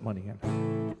still put money in.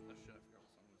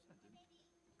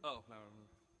 Oh, no.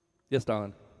 Yes,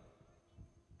 darling.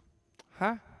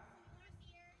 Huh?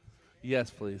 Yes,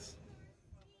 please.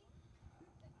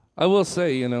 I will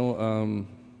say,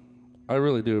 I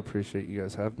really do appreciate you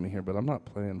guys having me here, but I'm not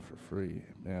playing for free,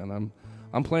 man.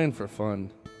 I'm playing for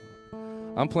fun.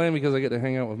 I'm playing because I get to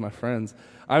hang out with my friends.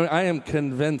 I am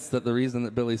convinced that the reason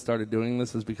that Billy started doing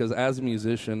this is because as a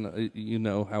musician, you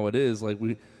know how it is. Like,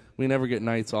 we never get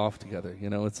nights off together.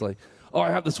 It's like, oh, I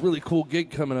have this really cool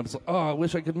gig coming up. It's like, oh, I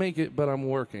wish I could make it, but I'm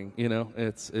working.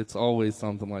 It's always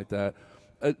something like that.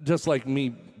 Just like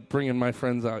me bringing my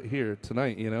friends out here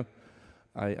tonight,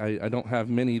 I don't have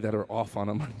many that are off on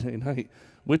a Monday night,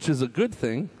 which is a good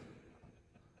thing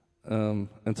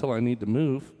until I need to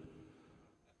move.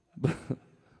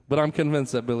 But I'm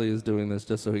convinced that Billy is doing this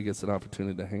just so he gets an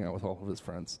opportunity to hang out with all of his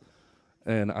friends.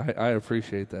 And I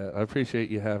appreciate that. I appreciate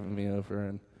you having me over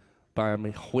and buying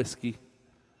me whiskey.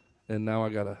 And now I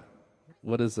got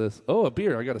what is this? Oh, a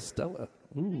beer. I got a Stella.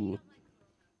 Ooh.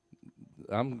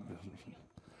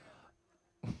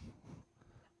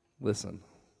 Listen.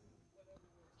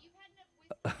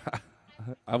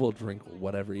 I will drink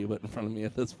whatever you put in front of me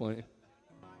at this point.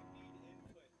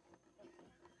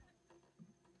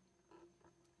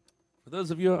 For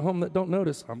those of you at home that don't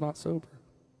notice, I'm not sober.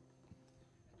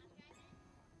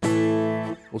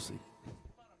 We'll see.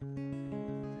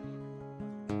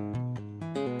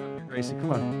 Gracie,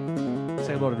 come on.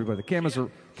 Say hello to everybody. The cameras are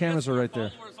right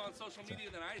there.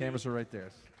 Cameras are right there.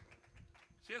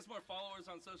 She has more followers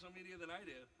on social media than I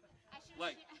do.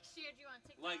 I shared you on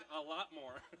TikTok. Like a lot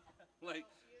more. Like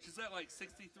she's at like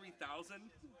 63,000.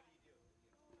 There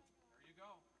you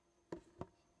go.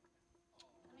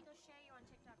 Let me go share you on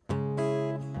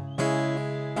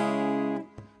TikTok.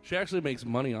 She actually makes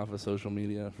money off of social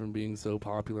media from being so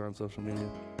popular on social media.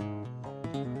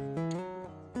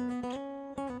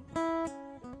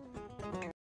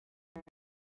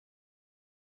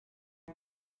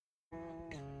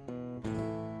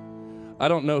 I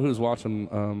don't know who's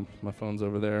watching. My phone's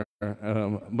over there.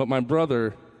 But my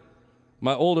brother,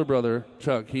 my older brother,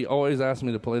 Chuck, he always asks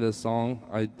me to play this song.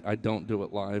 I don't do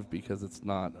it live because it's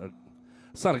not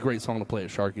a great song to play at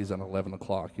Sharky's at 11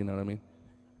 o'clock, you know what I mean?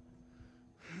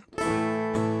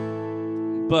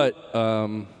 But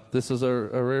this is a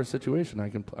rare situation. I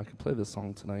can play this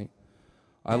song tonight.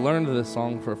 I learned this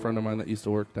song for a friend of mine that used to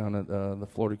work down at the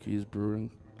Florida Keys Brewery.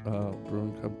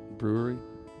 Florida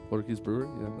Keys Brewery?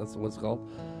 Yeah, that's what it's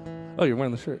called. Oh, you're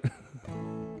wearing the shirt.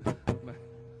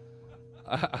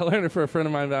 I learned it for a friend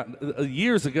of mine about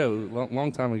years ago,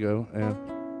 long time ago, and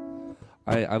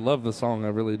I love the song. I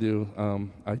really do.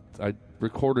 I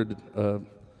recorded a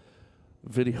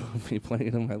video of me playing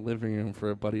it in my living room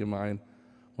for a buddy of mine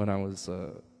when I was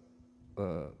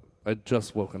I'd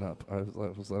just woken up. I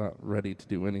was not ready to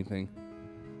do anything,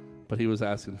 but he was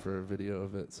asking for a video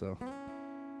of it. So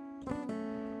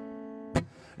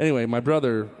anyway, my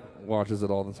brother watches it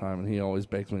all the time, and he always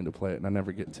begs me to play it, and I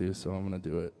never get to, so I'm going to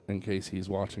do it in case he's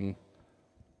watching.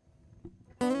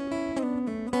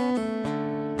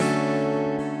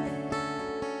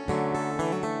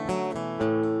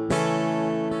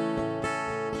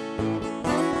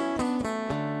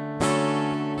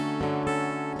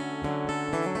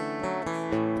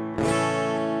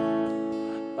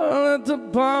 I let the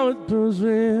bar with those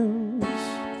ribs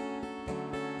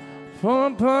for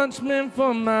a punishment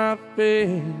for my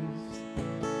face.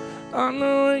 I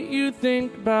know what you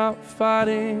think about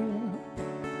fighting,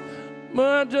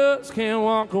 but I just can't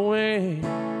walk away.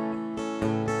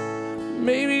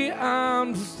 Maybe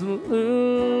I'm just a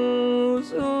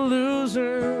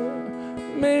loser.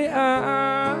 Maybe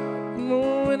I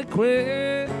know when to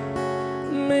quit.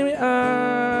 Maybe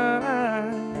I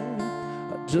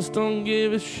just don't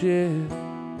give a shit.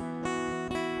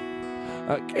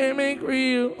 I can't make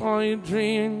real all your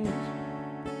dreams,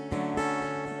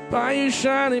 buy you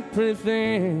shiny pretty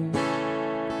things,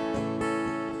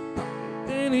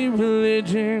 any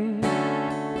religion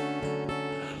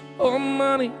or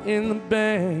money in the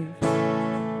bank.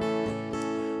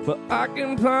 But I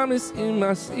can promise you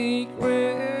my secrets,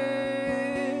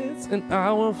 and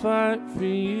I will fight for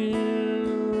you.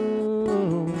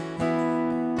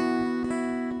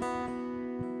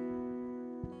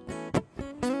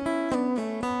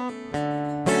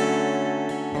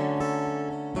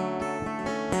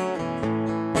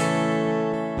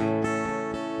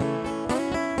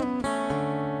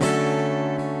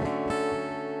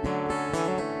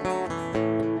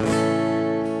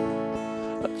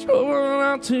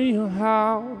 To your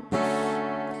house,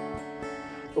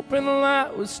 hoping the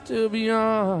light would still be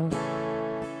on,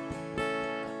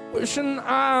 wishing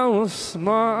I was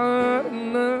smart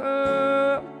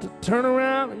enough to turn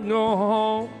around and go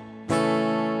home.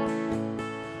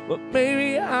 But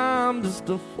maybe I'm just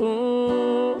a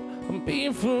fool, I'm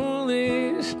being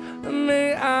foolish, and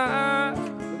maybe I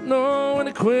know when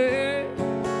to quit,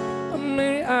 and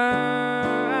maybe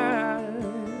I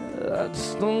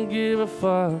just don't give a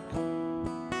fuck.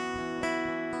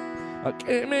 I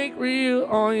can't make real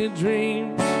all your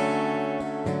dreams,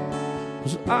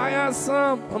 'cause I got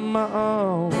some of my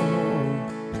own.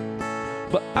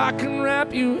 But I can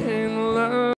wrap you in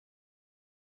love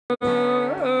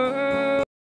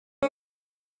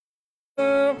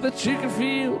that you can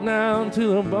feel down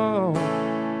to the bone.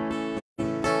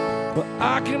 But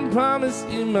I can promise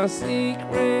you my secrets,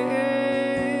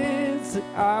 that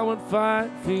I would fight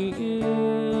for you.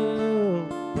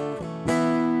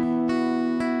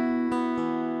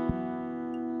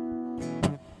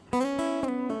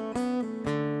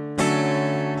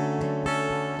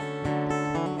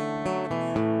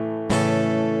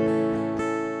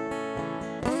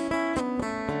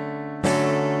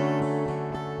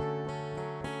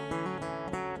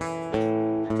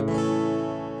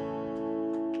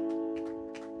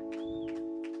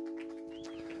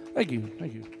 Thank you,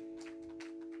 thank you.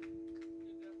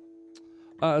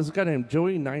 There's a guy named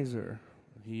Joey Nizer.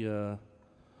 He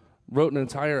wrote an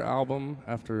entire album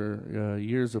after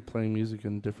years of playing music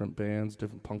in different bands,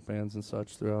 different punk bands and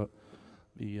such throughout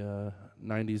the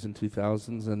 90s and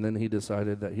 2000s, and then he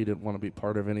decided that he didn't want to be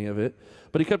part of any of it,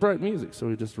 but he kept writing music,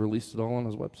 so he just released it all on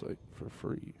his website for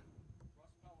free.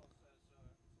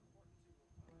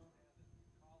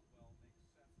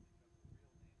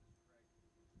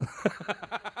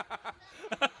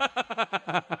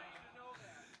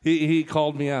 He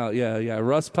called me out. Yeah.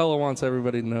 Russ Pella wants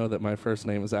everybody to know that my first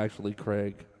name is actually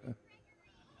Craig.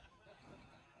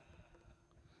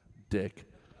 Dick.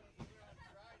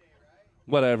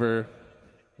 Whatever.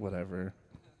 That's okay.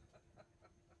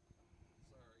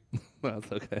 Joyce is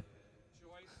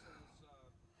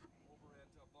over at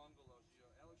Bungalow.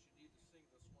 Alex, you need to sing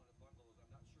this one at Bungalow.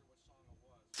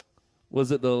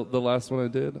 Was it the last one I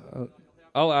did?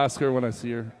 I'll ask her when I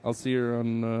see her. I'll see her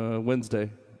on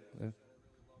Wednesday. Yeah.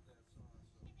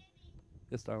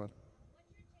 Yes, darling.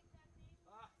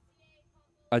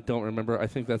 I don't remember. I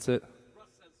think that's it. Russ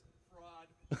says fraud.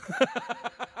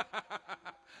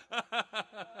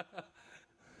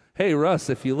 Hey, Russ,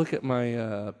 if you look at my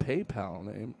PayPal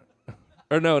name,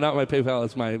 or no, not my PayPal,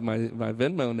 it's my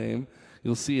Venmo name,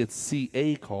 you'll see it's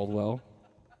C.A. Caldwell.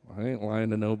 I ain't lying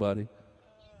to nobody.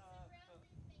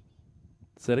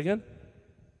 Say it again?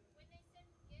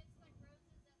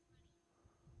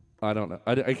 I don't know.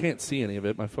 I can't see any of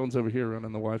it. My phone's over here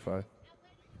running the Wi-Fi.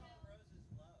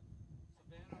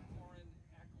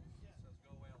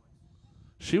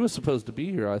 She was supposed to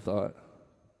be here, I thought.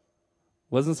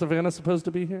 Wasn't Savannah supposed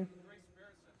to be here?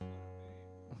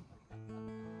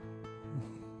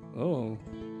 Oh.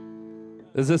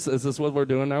 Is this what we're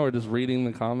doing now? We're just reading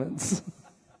the comments?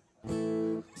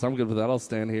 So I'm good with that. I'll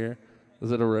stand here.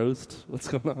 Is it a roast? What's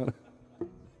going on?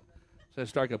 Should I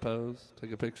strike a pose?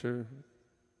 Take a picture?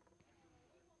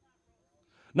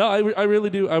 No, I really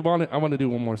do. I want to do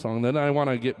one more song. Then I want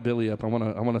to get Billy up. I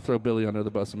want to throw Billy under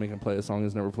the bus and make him play a song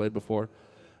he's never played before.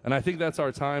 And I think that's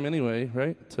our time anyway,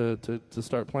 right? To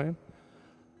start playing.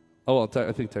 Oh well,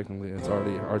 I think technically it's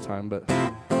already our time, but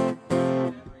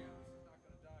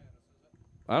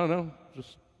I don't know.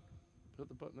 Just put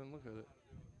the button and look at it.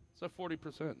 It's at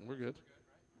 40%. We're good.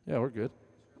 Yeah, we're good.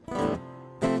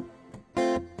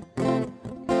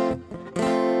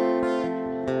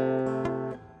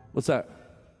 What's that?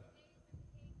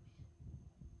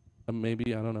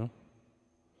 Maybe, I don't know.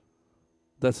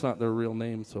 That's not their real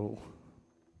name, so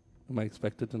am I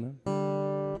expected to know?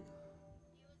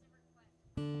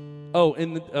 Oh,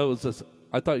 is this?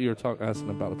 I thought you were asking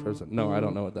about a person. No, I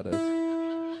don't know what that is.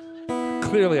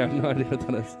 Clearly, I have no idea what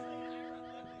that is.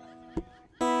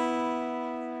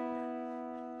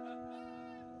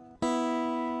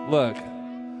 Look,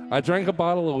 I drank a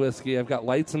bottle of whiskey, I've got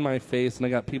lights in my face, and I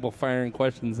got people firing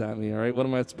questions at me, all right? What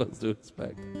am I supposed to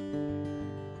expect?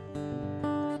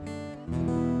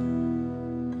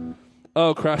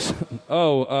 Oh, Crash.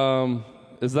 Oh,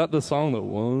 is that the song that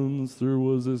once there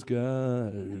was this guy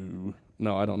who...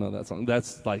 No, I don't know that song.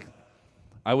 That's like...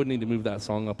 I would need to move that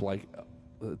song up like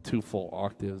 2 full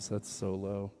octaves. That's so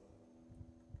low.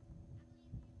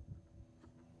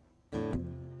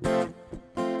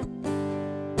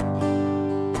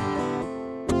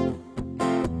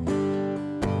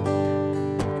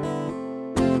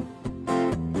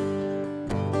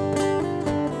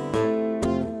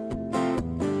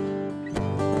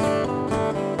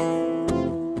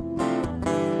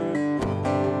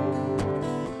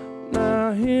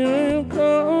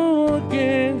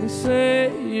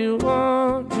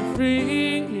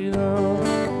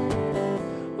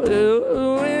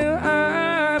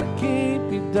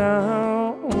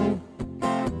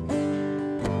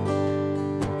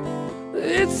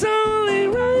 It's only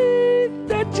right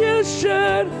that you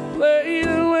should play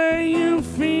the way you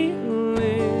feel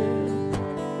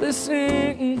it.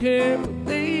 Listen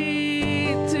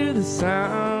carefully to the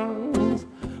sounds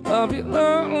of your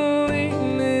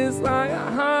loneliness, like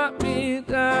a heartbeat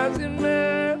doesn't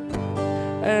matter,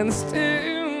 and the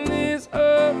stillness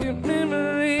of your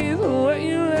memories of what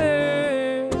you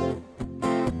had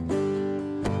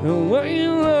and what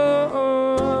you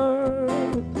loved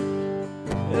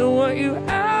and what you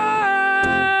had.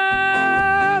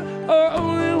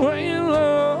 Oh, and what you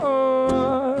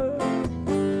loved.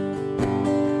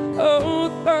 Oh,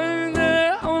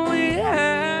 thunder only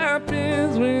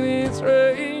happens when it's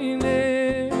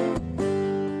raining.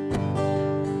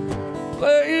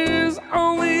 Players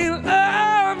only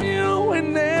love you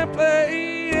when they're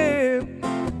playing.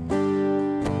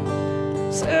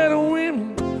 Said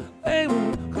women, they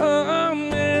will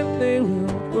come and they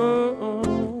will go.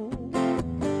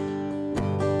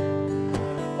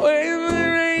 When the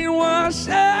rain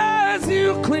washes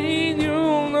you clean, you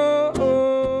know.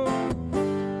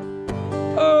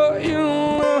 Oh, you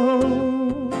know.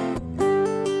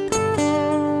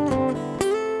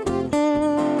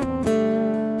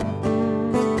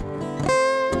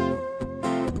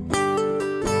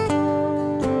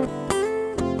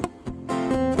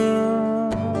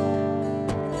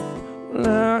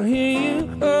 Now here you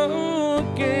go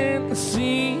again to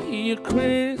see your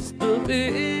crystal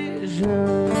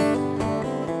vision.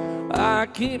 I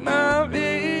keep my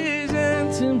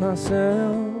vision to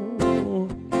myself.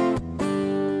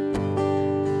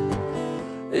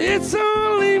 It's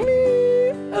only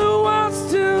me who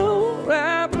wants to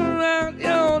wrap around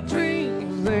your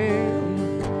dreams.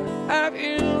 And have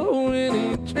you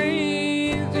any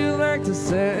dreams you like to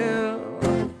sell?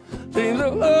 Dreams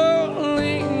of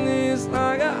loneliness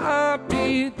like a heartbeat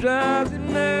it drives you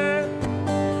mad.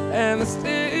 And the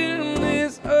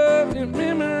stillness of your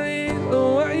memories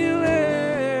of what you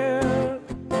had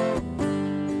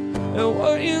and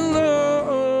what you love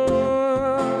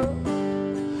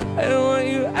and what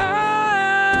you had,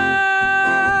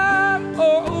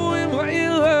 oh, and what you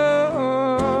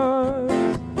lost.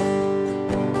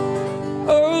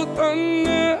 Oh,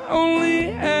 thunder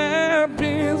only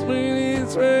happens when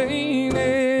it's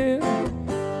raining.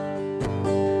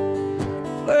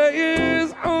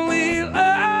 Players only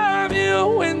love you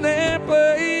when they're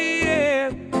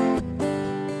playing.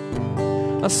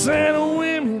 A set of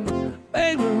women,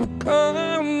 they will come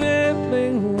and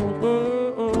they will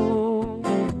go.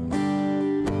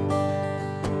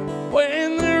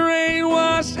 When the rain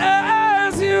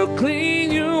washes you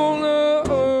clean, you know.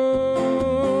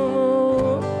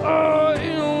 Oh,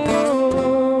 you know.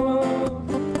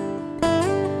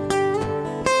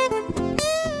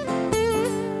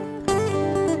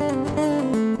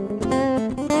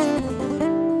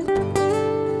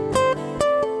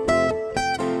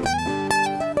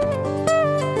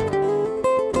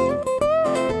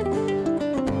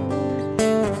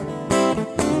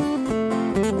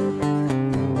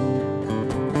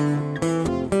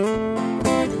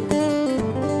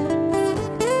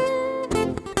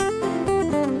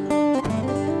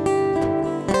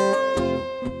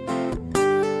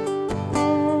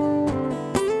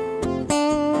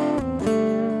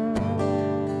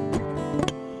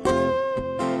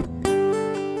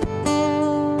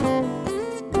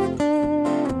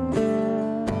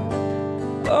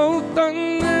 Oh,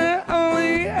 thunder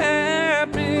only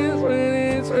happens when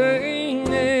it's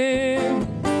raining.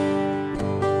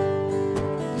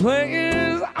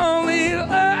 Players only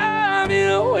love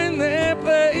you when they're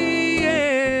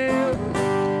playing.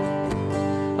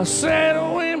 A set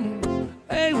of women,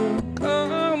 they will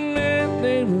come and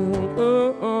they will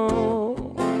go.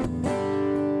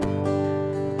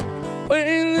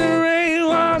 When the rain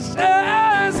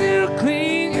washes you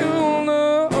clean, you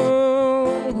know.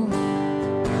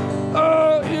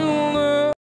 Oh, you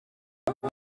know.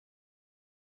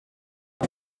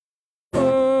 Oh,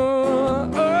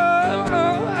 oh,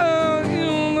 oh, you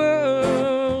know.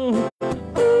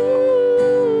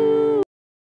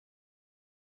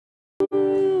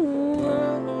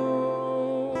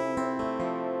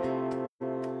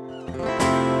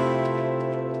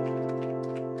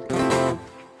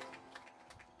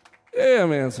 Yeah,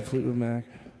 man, it's a Fleetwood Mac.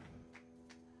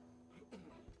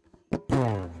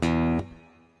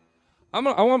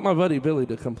 I want my buddy Billy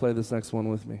to come play this next one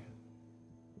with me.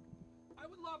 I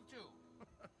would love to.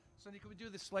 Cindy, can we do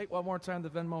the slate one more time, the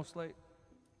Venmo slate?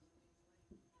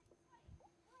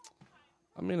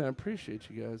 I mean, I appreciate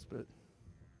you guys, but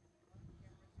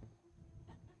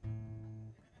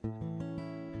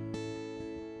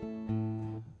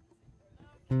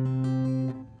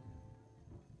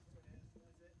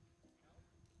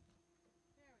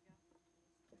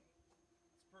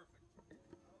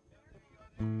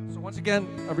So once again,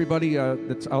 everybody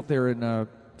that's out there in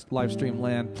live stream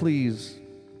land, please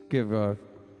give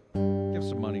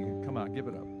some money. Come on, give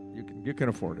it up. You can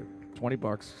afford it.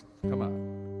 $20. Come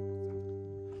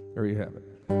on. There you have it.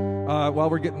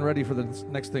 While we're getting ready for the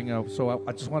next thing, so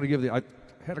I just want to give I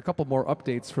had a couple more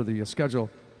updates for the schedule,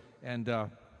 and I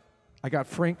got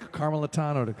Frank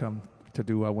Carmelitano to come to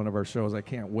do one of our shows. I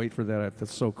can't wait for that.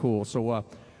 That's so cool. So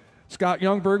Scott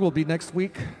Youngberg will be next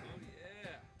week.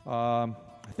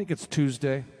 I think it's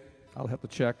Tuesday. I'll have to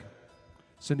check.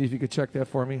 Cindy, if you could check that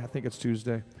for me. I think it's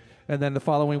Tuesday. And then the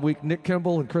following week, Nick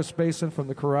Kimball and Chris Basin from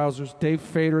the Carousers, Dave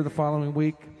Fader the following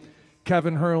week,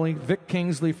 Kevin Hurley, Vic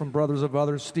Kingsley from Brothers of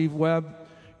Others, Steve Webb,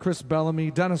 Chris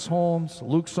Bellamy, Dennis Holmes,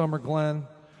 Luke Summer-Glenn,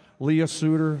 Leah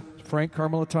Suter, Frank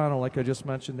Carmelitano, like I just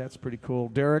mentioned. That's pretty cool.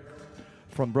 Derek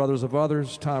from Brothers of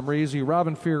Others, Tom Reesey,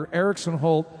 Robin Fear, Erickson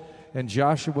Holt, and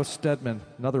Joshua Stedman,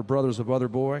 another Brothers of Other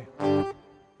boy.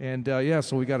 And yeah,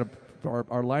 so we got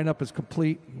our lineup is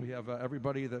complete. We have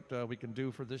everybody that we can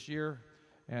do for this year.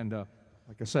 And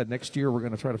like I said, next year we're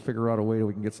going to try to figure out a way that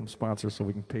we can get some sponsors so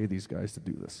we can pay these guys to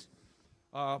do this.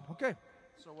 Okay,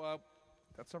 so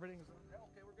that's everything. Yeah,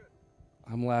 okay, we're good.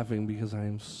 I'm laughing because I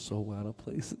am so out of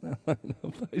place in that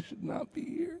lineup. I should not be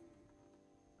here.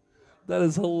 That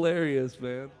is hilarious,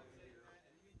 man.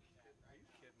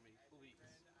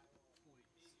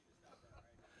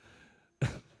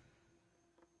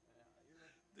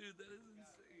 Dude, that is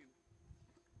insane.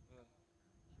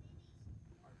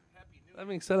 That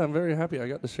being said, I'm very happy I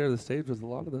got to share the stage with a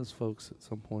lot of those folks at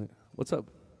some point. What's up?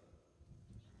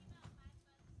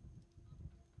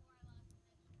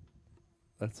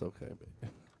 That's okay,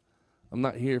 baby. I'm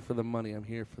not here for the money. I'm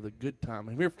here for the good time.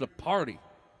 I'm here for the party.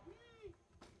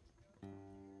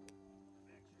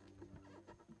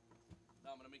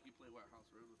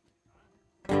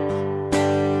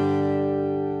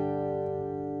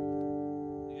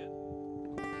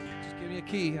 a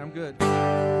key. I'm good. It's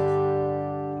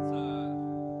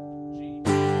G.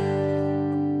 Then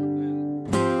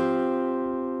is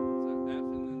that F and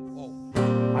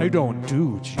then I don't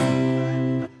do G.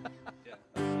 yeah.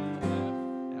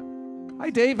 That's Hi,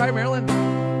 Dave. Hi, Marilyn.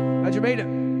 Glad you made it.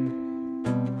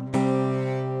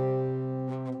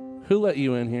 Who let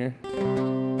you in here?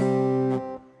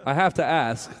 I have to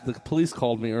ask. The police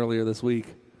called me earlier this week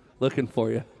looking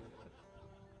for you.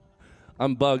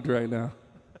 I'm bugged right now.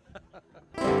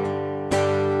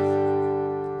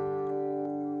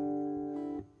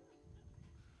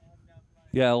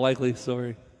 Yeah, likely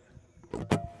story.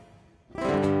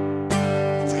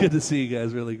 It's good to see you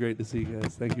guys. Really great to see you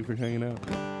guys. Thank you for hanging out.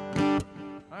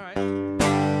 All right. Just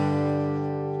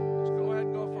go ahead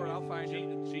and go for it. I'll find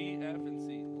you. G, F, and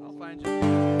C. I'll find you.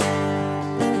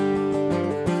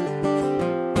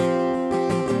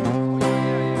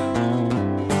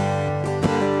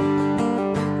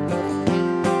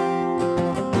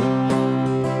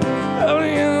 Oh,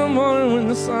 Early in the morning when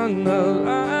the sun does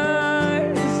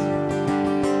rise,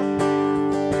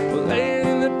 we're laying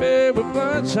in the bed with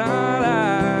bloodshot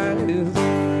eyes.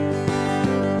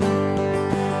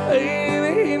 Laying in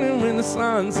the evening when the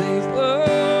sun sinks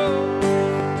low,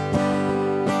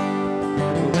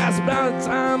 that's about the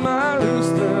time my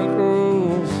rooster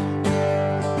crows.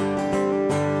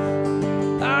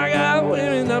 I got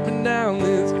women up and down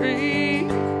this creek,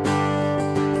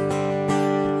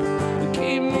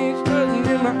 keep me strutting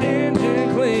in my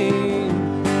engine clean.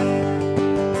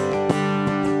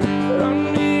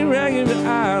 Run me ragged, but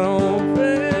I don't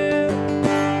fail.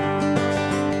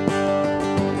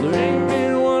 There ain't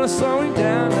been one to slow me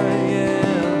down, not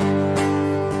yet.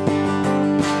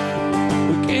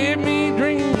 But keep me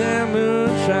drinking that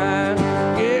moonshine,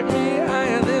 get me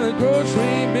higher than a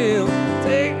grocery bill.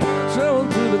 Take my trouble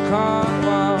to the car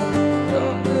while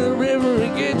go to the river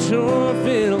and get your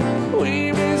fill.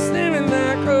 We've been sniffing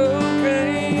that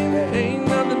cocaine. Ain't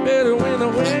nothing better when the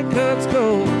wind cuts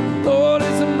cold. Lord,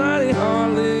 it's a mighty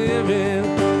hard living,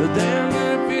 the damn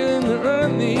good feeling to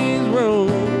run these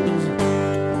roads.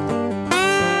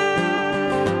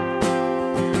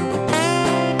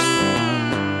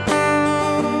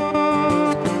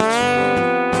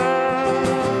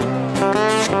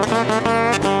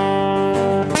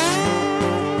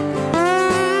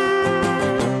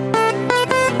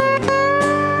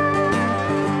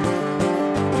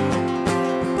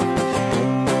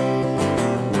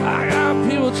 I got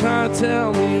people trying to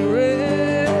tell me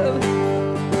red,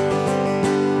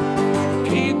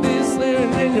 keep this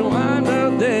living and you wind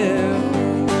up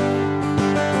dead.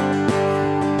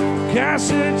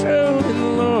 Casting Joe and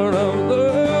the Lord of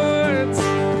Lords,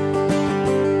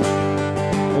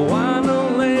 wind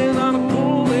up laying on a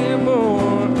cooling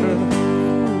board.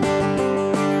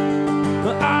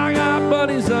 I got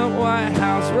buddies up White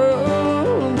House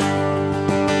Road,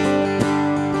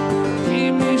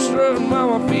 keep me strutting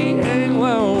while my feet hang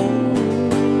low.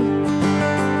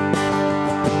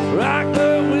 Rock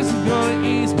the whiskey's gonna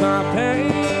ease my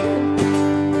pain.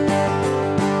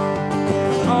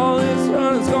 All this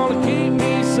run's gonna keep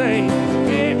me sane.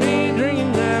 Get me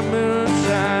drinking that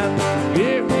moonshine,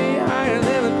 get me higher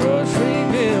than a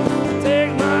grocery bill.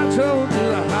 Take my trouble to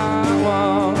the high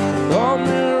wall, on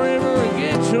the river and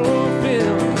get your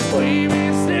fill. We've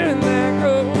been steering that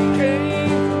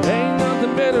cocaine. Ain't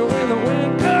nothing better when the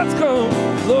wind cuts cold.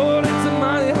 Lord, it's a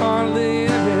mighty hard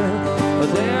living, a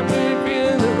damn good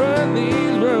feeling to run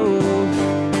these roads.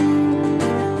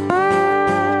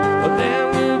 A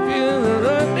damn good feeling to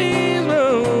run these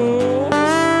roads.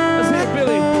 Let's hear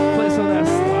Billy play some of that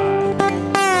slide.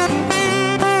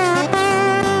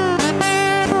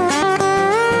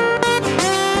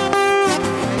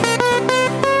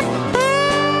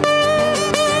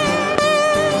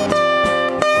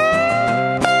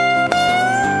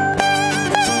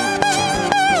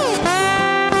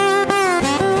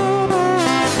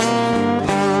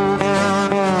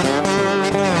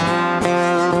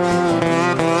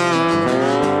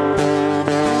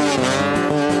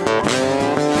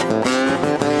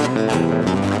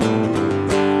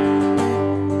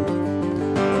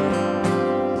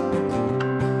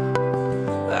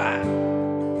 Ah.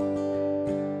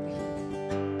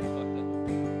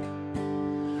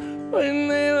 When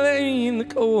they lay in the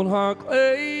cold hard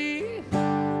clay,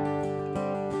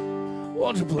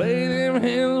 won't you play them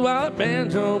hands while the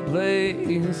banjo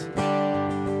plays?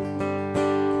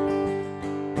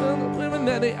 Well, the women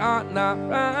that they ought not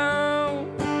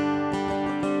found,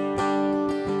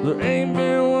 there ain't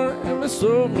been one ever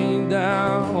slow me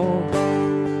down.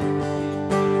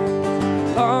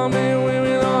 All men,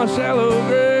 women, all shallow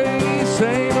grace,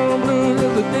 same old blues,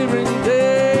 just a different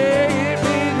day. Get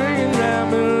me drinking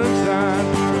that moonshine.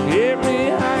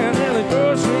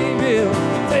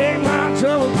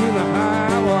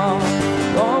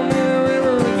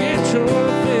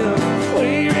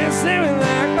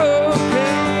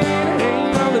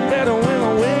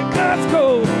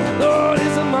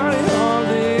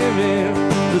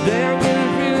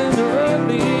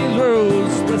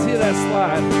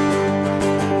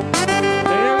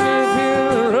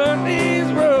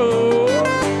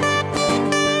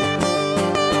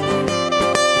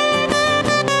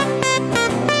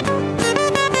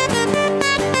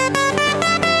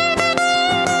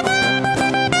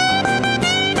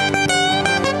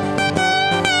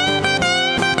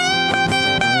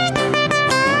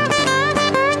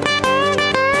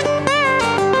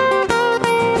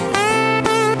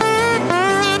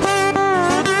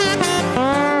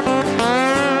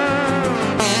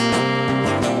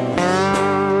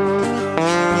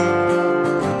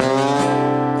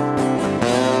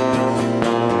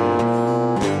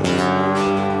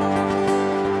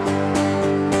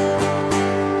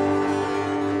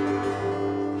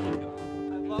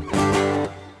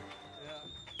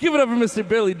 it up for Mr.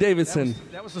 Billy Davidson.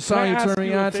 That was the Can I song you ask turned me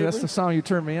you a on to. That's favor? the song you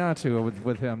turned me on to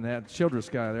with him, that Childress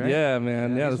guy, right? Yeah,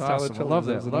 man. Yeah, he's the Tyler awesome. I Childers love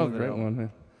that. was Love another that. great one.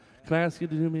 Man. Can I ask you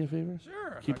to do me a favor?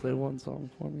 Sure. Can you play one song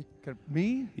for me?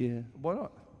 Me? Yeah, Why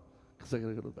not? because I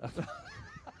gotta go to the bathroom.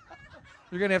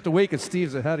 You're going to have to wait because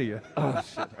Steve's ahead of you. Oh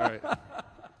shit! All right, all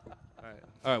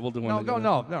right. We'll do one. No,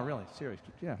 together. no, really. Serious.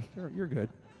 Yeah, you're good.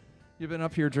 You've been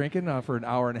up here drinking for an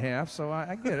hour and a half, so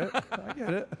I get it. I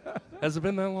get it. Has it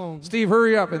been that long? Steve,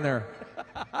 hurry up in there.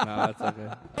 No, that's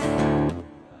okay.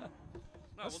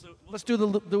 No, Let's do a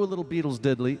little Beatles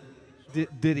diddly.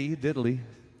 Diddly.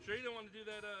 Sure, you don't want to do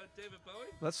that, David Bowie?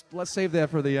 Let's save that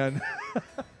for the end.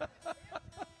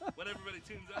 When everybody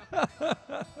tunes out.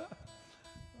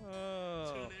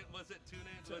 Tune in. Was it tune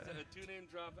in? Was it a tune in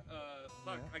drop?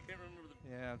 Fuck, I can't remember the.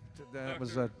 Yeah, that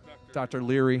was Dr. Dr.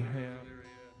 Leary. Yeah. Yeah.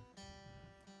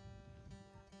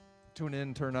 Tune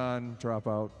in, turn on, drop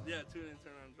out. Yeah, tune in,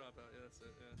 turn on, drop out. Yeah, that's it.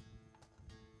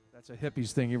 Yeah. That's a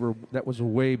hippies thing. That was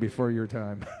way before your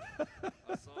time. I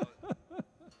saw it.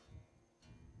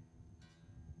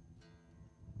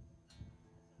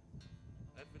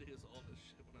 That video is old as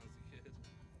shit when I was a kid.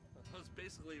 I was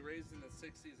basically raised in the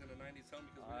 60s and the 90s home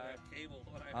because we didn't have cable.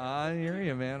 When I hear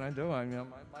you, man. I do. I mean,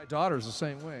 my daughter's the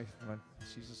same way.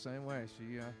 She's the same way.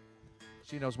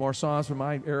 She knows more songs from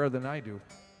my era than I do.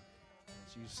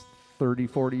 She's 30,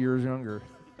 40 years younger.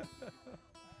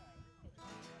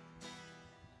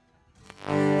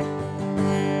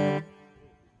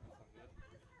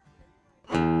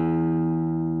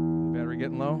 Battery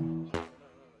getting low? it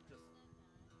just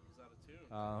was out of tune.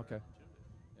 Okay.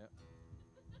 Yeah.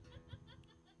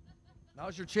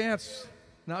 Now's your chance.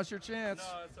 Now's your chance.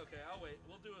 No, it's okay. I'll wait.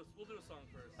 We'll do a song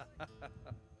first.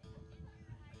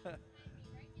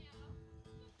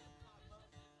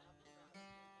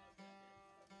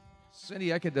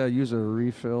 Cindy, I could use a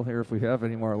refill here if we have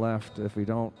any more left. If we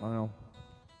don't, I don't know.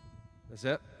 That's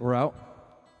it? We're out?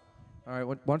 All right,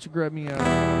 why don't you grab me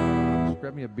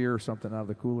a beer or something out of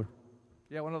the cooler?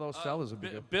 Yeah, one of those Stellas would be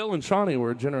good. Bill and Shawnee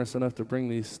were generous enough to bring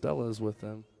these Stellas with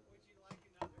them.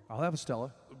 I'll have a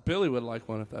Stella. Billy would like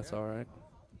one if that's all right.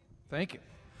 Thank you.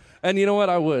 And you know what?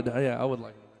 I would. Yeah, I would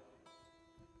like one.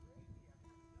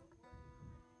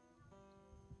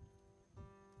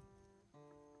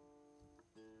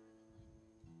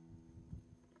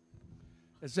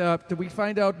 Did we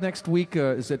find out next week?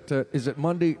 Is it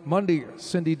Monday? Monday,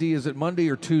 Cindy D. Is it Monday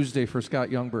or Tuesday for Scott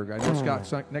Youngberg? I know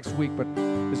Scott's next week, but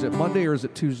is it Monday or is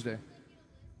it Tuesday?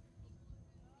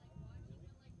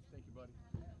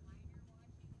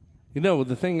 You know,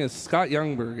 the thing is, Scott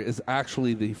Youngberg is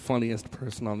actually the funniest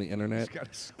person on the internet.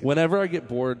 Whenever I get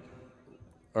bored,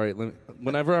 all right,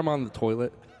 whenever I'm on the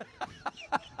toilet,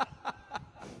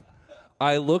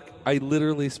 I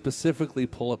literally specifically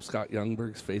pull up Scott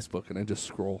Youngberg's Facebook and I just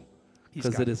scroll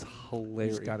because it is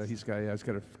hilarious. He's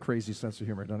got a crazy sense of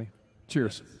humor, doesn't he?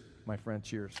 Cheers, my friend.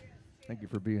 Cheers. Thank you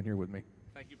for being here with me.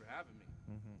 Thank you for having me.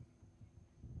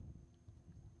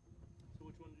 So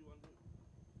which one do you want to do?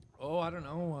 Oh, I don't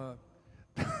know.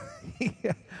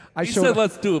 He said,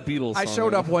 let's do a Beatles song. I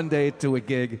showed up one day to a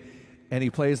gig, and he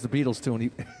plays the Beatles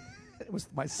tune. It was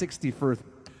my 65th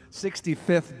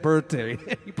birthday.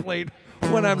 He played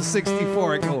When I'm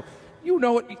 64. I go, you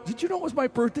know it? Did you know it was my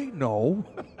birthday? No.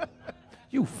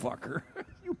 You fucker.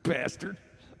 You bastard.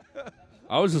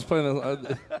 I was just playing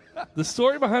the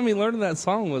story behind me learning that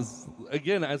song was,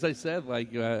 again, as I said,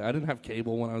 like I didn't have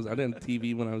cable I didn't have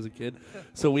TV when I was a kid,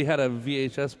 so we had a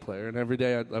VHS player, and every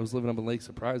day I was living up in Lake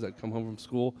Surprise. I'd come home from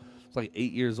school. I was like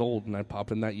 8 years old, and I'd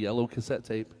pop in that yellow cassette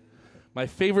tape. My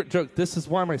favorite joke. This is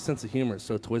why my sense of humor is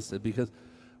so twisted, because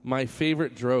my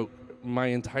favorite joke my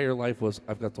entire life was,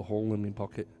 "I've got the hole in me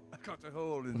pocket." Got the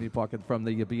hole in the pocket from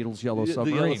the Beatles' Yellow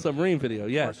Submarine. The Yellow Submarine video,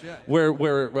 yeah. course, yeah. Where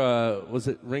was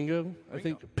it Ringo? I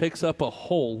think picks up a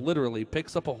hole, literally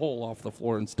picks up a hole off the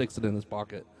floor and sticks it in his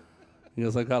pocket. He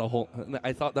goes, "I got a hole." And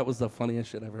I thought that was the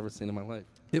funniest shit I've ever seen in my life.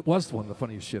 It was one of the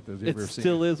funniest shit that you've ever seen. It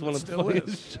still is one of the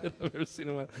funniest shit I've ever seen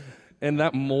in my life. And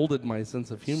that molded my sense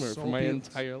of humor for my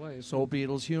entire life. So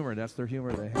Beatles humor, that's their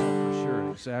humor they have, for sure,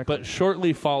 exactly. But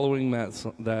shortly following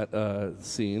that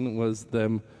scene was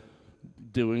them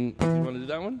doing. You want to do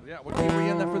that one? Yeah, what game were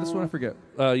you in that for this one? I forget.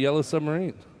 Yellow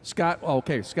Submarine. Scott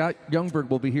Youngberg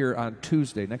will be here on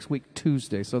Tuesday, next week,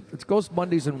 Tuesday. So it goes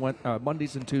Mondays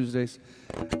and Tuesdays.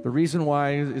 The reason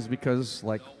why is because,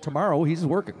 like, tomorrow he's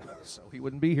working. So he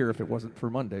wouldn't be here if it wasn't for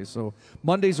Mondays. So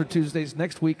Mondays or Tuesdays.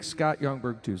 Next week, Scott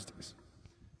Youngberg, Tuesdays.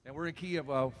 And we're in key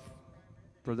of,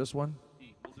 for this one?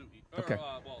 E. We'll do E. Okay.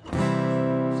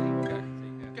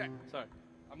 Okay. Sorry.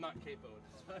 I'm not capoed.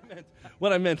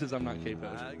 What I meant is I'm not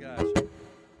capoed. I got you.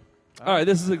 All right,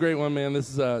 this is a great one, man.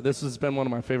 This has been one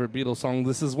of my favorite Beatles songs.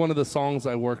 This is one of the songs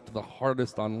I worked the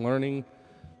hardest on learning.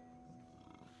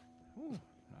 Ooh, nice.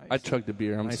 I chugged a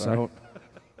beer. I'm Nice sorry. out.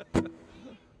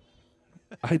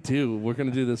 I do. We're gonna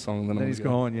do this song, then Then I'm he's gonna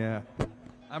go. going, yeah.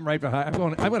 I'm right behind. I'm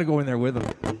going to go in there with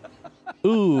him.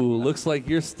 Ooh, looks like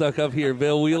you're stuck up here,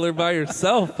 Bill Wheeler, by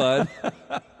yourself, bud.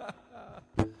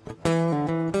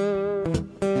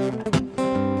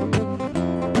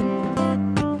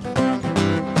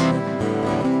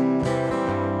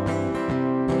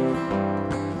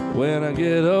 When I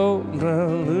get old,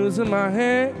 I'm losing my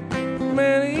head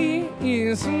many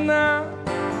years from now.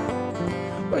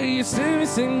 But you still be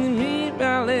singing me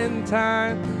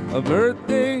Valentine, a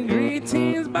birthday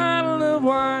greetings, bottle of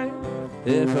wine.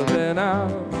 If I've been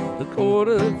out the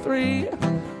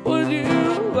 2:45, would you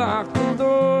lock the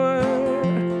door?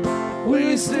 Will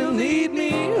you still need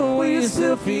me? Will you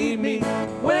still feed me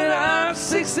when I'm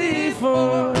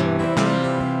 64?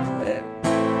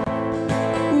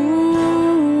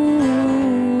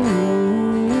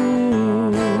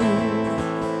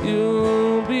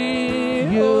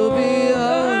 You'll be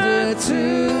under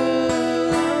two.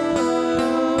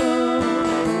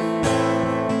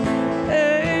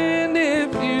 And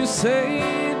if you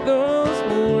say those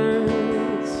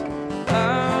words,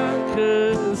 I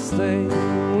could stay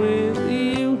with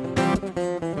you.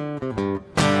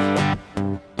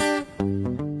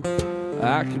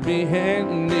 I could be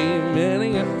handy,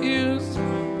 many abused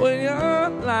when your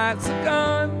lights are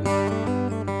gone.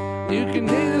 You can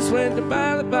hear the sweat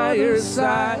by your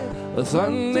side. A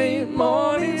Sunday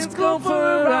mornings go for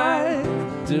a ride,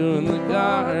 doing the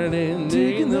garden,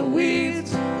 digging the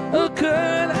weeds. Who could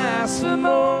ask for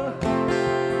more?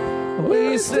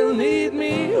 Will you still need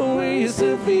me? Will you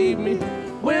still feed me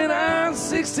when I'm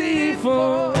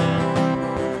 64?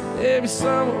 Every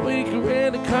summer we can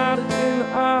rent a cottage in the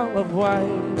Isle of Wight.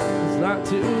 It's not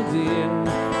too dear.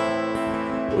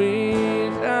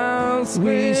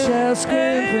 We shall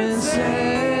scrimp and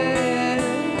say,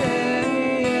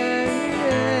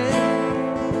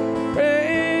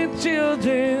 pray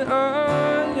children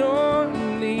on your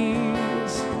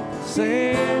knees,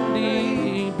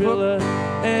 Sandy, Billa,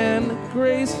 and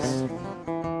Grace.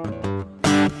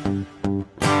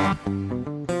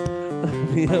 Leave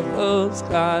me a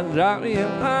postcard, drop me a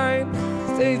line,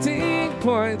 stating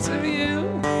points of view.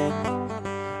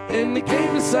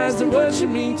 Indicate besides to what you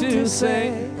mean to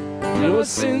say. You're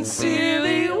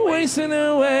sincerely wasting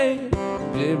away.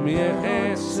 Give me an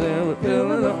answer, we're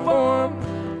filling a form,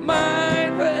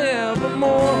 mine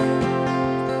forevermore.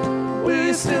 Will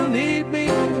you still need me?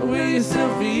 Will you still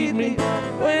feed me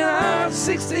when I'm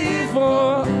 64?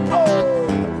 Oh!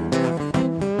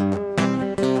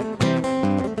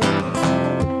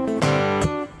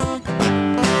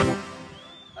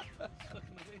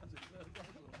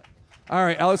 All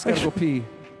right, Alex got to go pee.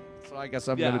 So I guess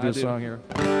I'm Yeah, going to do I a do. song here.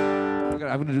 I'm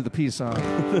going to do the pee song.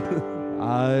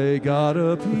 I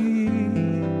gotta pee.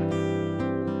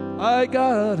 I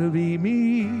gotta be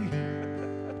me.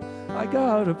 I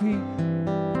gotta pee.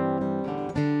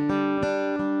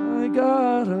 I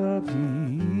gotta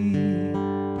pee.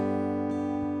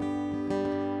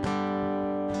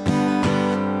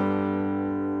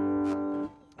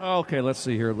 Okay, let's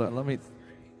see here. Let me.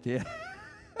 Yeah.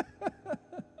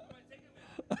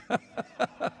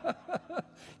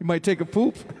 You might take a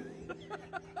poop.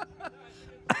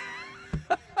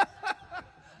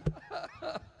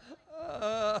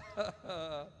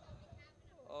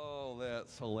 Oh,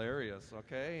 that's hilarious.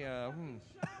 Okay.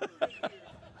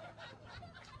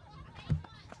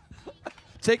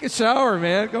 Take a shower,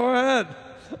 man. Go ahead.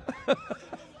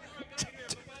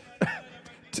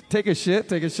 Take a shit,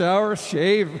 take a shower,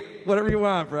 shave, whatever you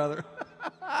want, brother.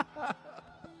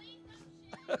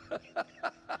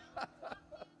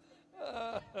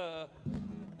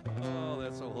 Oh,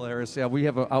 that's so hilarious. Yeah, we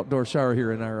have an outdoor shower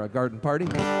here in our garden party.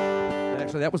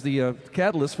 Actually, that was the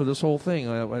catalyst for this whole thing.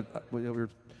 We were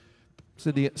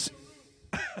Cindy.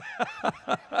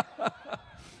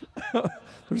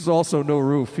 There's also no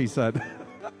roof, he said.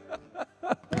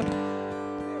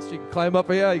 Yes, you can climb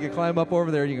up. Yeah, you can climb up over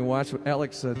there. You can watch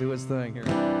Alex do his thing here.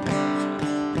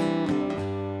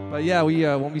 But yeah, we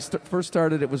when we first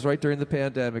started, it was right during the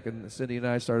pandemic, and Cindy and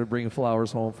I started bringing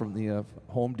flowers home from the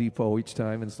Home Depot each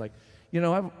time. And it's like,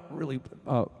 I've really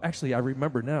actually I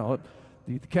remember now.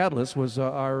 The catalyst was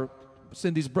our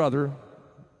Cindy's brother,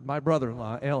 my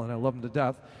brother-in-law, Alan. I love him to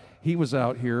death. He was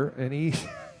out here, and he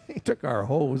he took our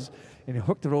hose and he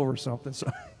hooked it over something.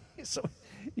 So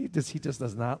he just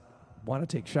does not want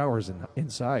to take showers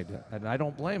inside, and I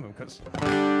don't blame him because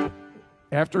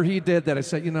After he did that, I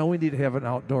said, you know, we need to have an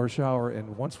outdoor shower.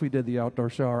 And once we did the outdoor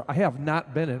shower, I have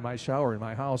not been in my shower in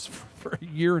my house for a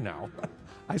year now.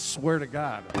 I swear to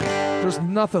God. There's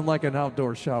nothing like an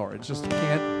outdoor shower. It just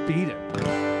can't beat it.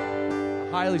 I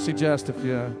highly suggest if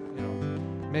you know,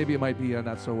 maybe it might be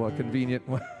not so convenient,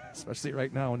 especially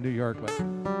right now in New York, but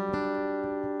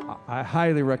I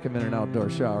highly recommend an outdoor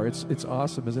shower. It's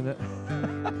awesome, isn't it?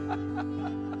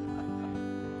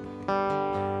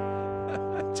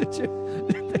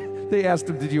 They asked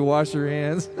him, did you wash your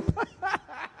hands?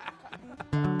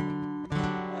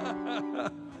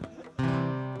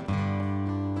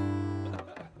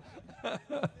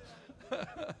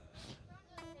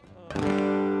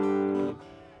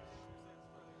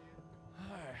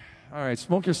 All right,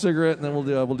 smoke your cigarette, and then we'll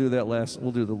do the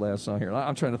last song here.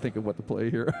 I'm trying to think of what to play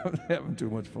here. I'm having too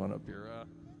much fun up here.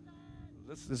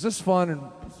 Is this fun? And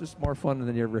is this more fun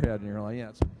than you ever had in your life?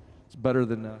 Yeah, it's better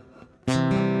than. It's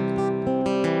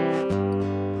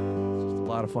just a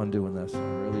lot of fun doing this.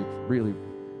 Really, really,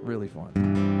 really fun.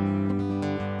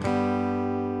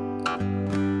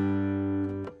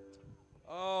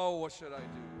 Oh, what should I do?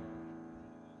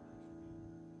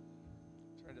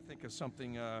 Trying to think of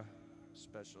something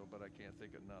special, but I can't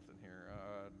think of nothing here.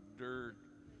 Dirt.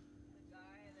 The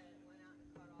guy that went out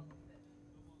and caught all the fish.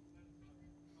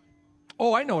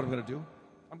 Oh, I know what I'm going to do.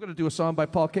 I'm going to do a song by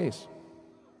Paul Case.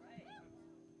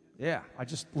 Yeah, I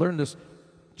just learned this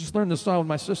song with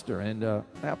my sister, and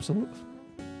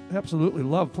absolutely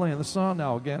love playing the song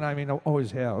now again. I mean, I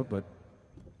always have, but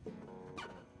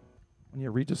when you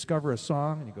rediscover a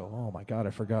song and you go, oh my God, I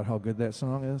forgot how good that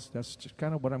song is, that's just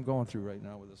kind of what I'm going through right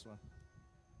now with this one.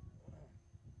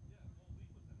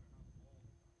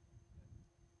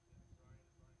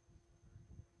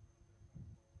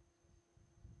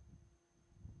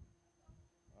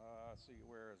 Let's see,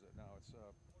 where is it now? It's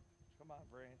come on,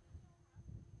 brain.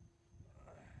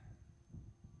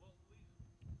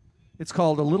 It's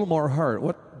called A Little More Heart.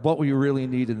 What we really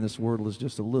need in this world is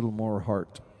just a little more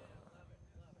heart.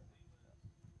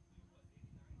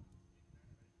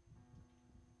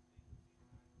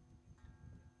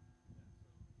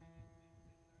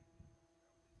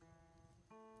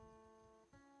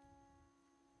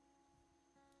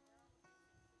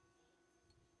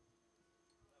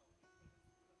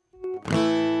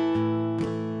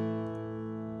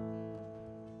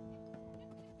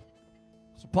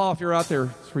 So, Paul, if you're out there,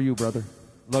 it's for you, brother.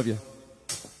 Love you.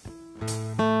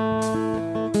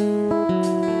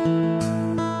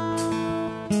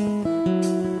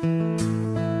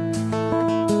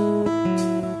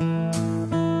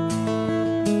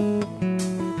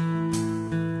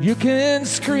 You can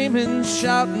scream and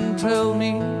shout and tell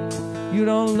me you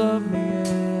don't love me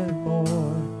anymore.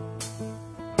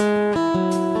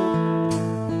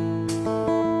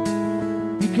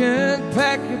 You can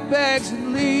pack your bags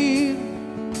and leave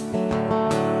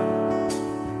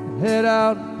and head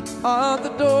out on the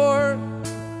door.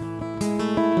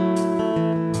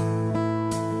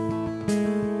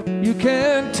 You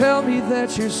can tell me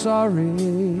that you're sorry.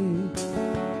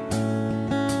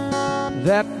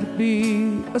 That would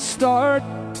be a start.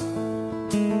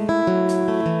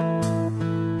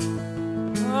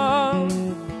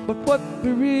 But what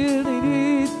we really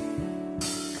need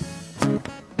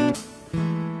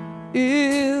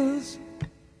is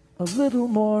a little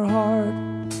more heart.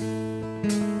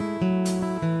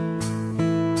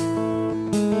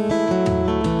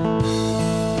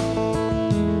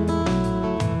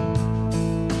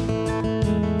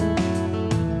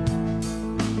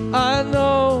 I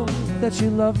know that you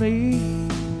love me,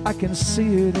 I can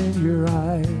see it in your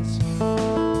eyes.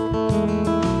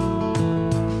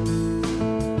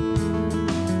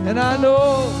 And I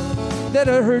know that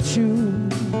it hurts you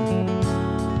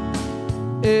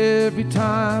every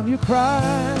time you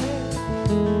cry.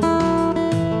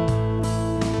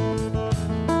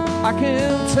 I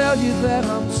can tell you that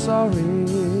I'm sorry.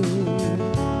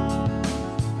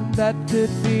 That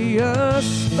could be a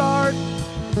start.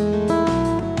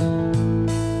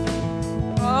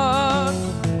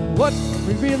 What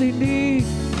we really need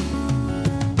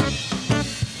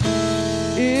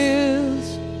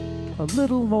is a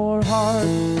little more heart.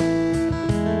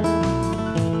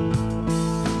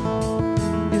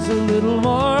 Is a little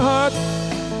more heart.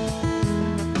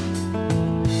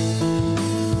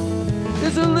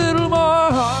 Is a little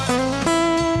more heart.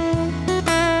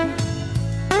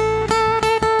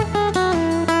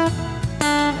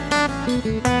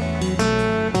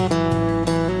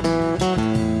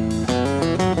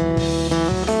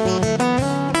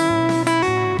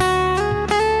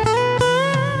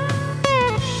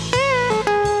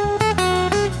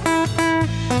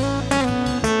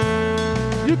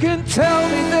 You can tell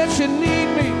me that you need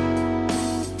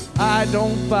I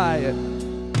don't buy it.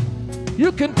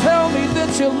 You can tell me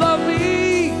that you love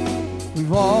me.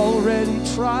 We've already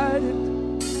tried it.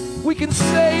 We can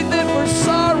say that we're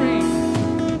sorry.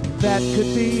 That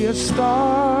could be a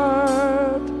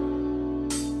start.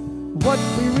 What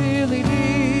we really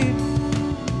need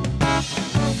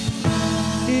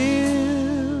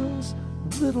is a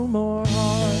little more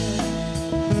heart.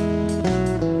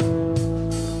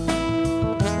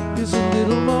 Is a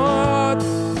little more.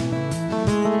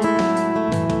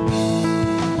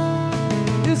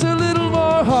 Is a little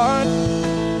more heart.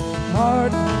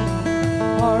 Heart.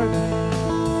 Heart.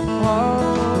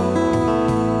 Heart.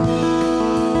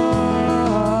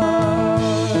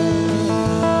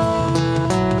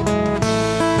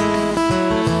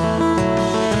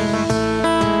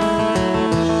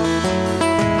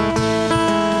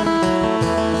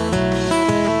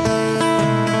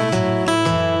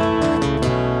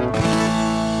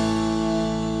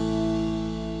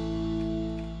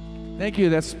 Thank you.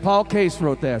 That's Paul Case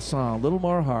wrote that song, A Little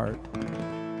More Heart.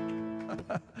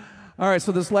 All right,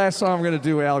 so this last song we're going to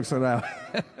do, Alex and I,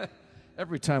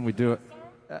 every time we do it.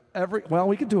 Well,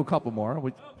 we can do a couple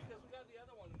more.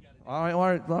 All right.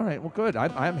 Well, good.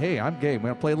 I'm game. We're going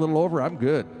to play a little over. I'm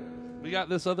good. We got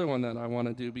this other one that I want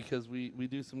to do because we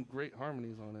do some great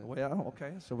harmonies on it. Well, yeah,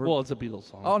 okay. So well, it's a Beatles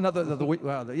song. Oh,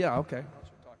 yeah, okay. That's what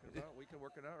we're talking about. We can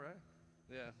work it out, right?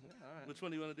 Yeah. All right. Which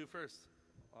one do you want to do first?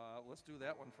 Let's do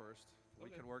that one first. We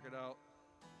can work it out.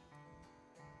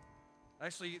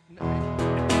 Actually,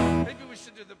 maybe we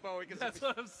should do the Bowie because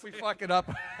if we fuck it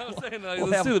up. I was saying, we'll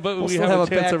let's do the Bowie. We have a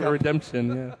chance of a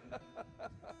redemption.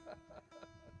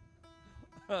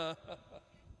 Yeah.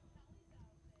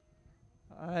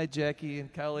 Hi, Jackie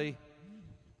and Kelly.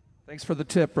 Thanks for the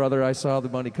tip, brother. I saw the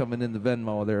money coming in the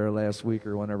Venmo there last week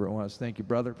or whenever it was. Thank you,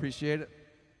 brother. Appreciate it.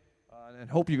 And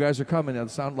hope you guys are coming.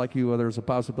 It sounded like there's a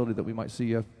possibility that we might see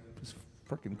you. This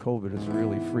freaking COVID is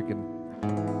really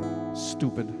freaking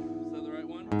stupid. Is that the right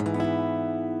one?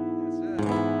 That's it.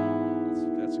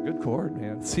 That's a good chord,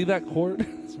 man. See that chord?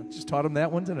 So I just taught him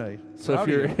that one today. So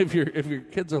if your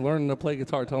kids are learning to play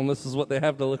guitar, tell them this is what they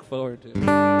have to look forward to.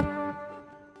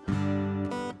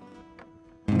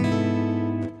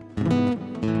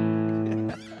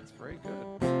 That's very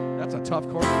good. That's a tough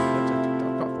chord. That's a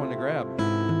tough one to grab.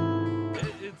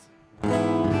 I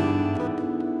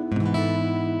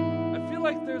feel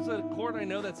like there's a chord I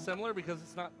know that's similar because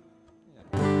it's not.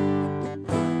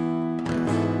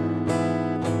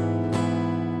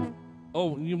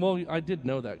 Oh, well, I did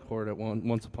know that chord at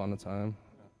once upon a time.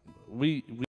 We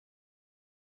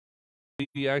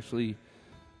actually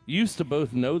used to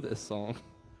both know this song.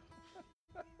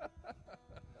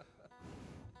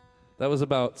 That was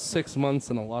about 6 months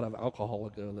and a lot of alcohol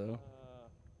ago,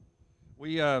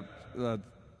 though.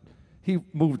 He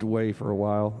moved away for a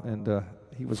while, and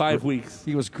he was 5 weeks.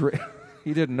 He was great.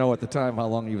 He didn't know at the time how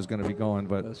long he was going to be going,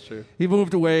 but That's true. He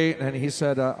moved away, and he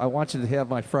said, "I want you to have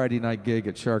my Friday night gig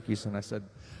at Sharky's." And I said,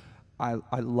 "I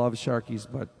love Sharky's,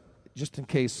 but just in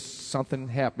case something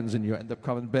happens and you end up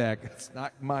coming back, it's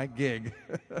not my gig.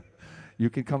 You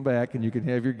can come back and you can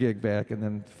have your gig back." And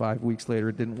then 5 weeks later,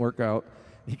 it didn't work out.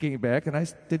 He came back, and I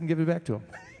didn't give it back to him.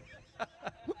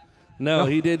 No,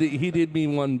 he did me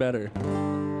one better.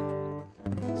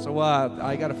 So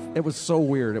it was so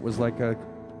weird. It was like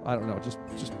I don't know, just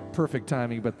perfect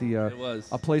timing. But It was.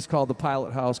 a place called the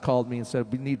Pilot House called me and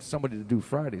said, "We need somebody to do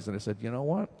Fridays." And I said, "You know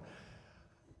what?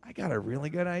 I got a really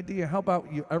good idea. How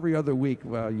about you every other week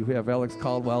you have Alex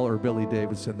Caldwell or Billy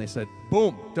Davidson?" They said,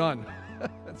 "Boom, done."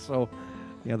 And so,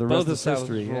 the Both rest is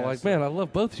history. We're Yeah, like, so- man, I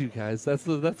love both you guys. That's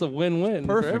a win-win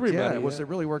for perfect. everybody. Yeah, it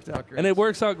really worked out great. And it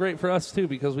works out great for us too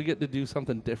because we get to do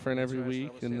something different every right, so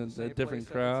week that was and the a same different place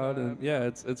every crowd, time. and yeah,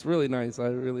 it's really nice. I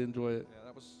really enjoy it. Yeah,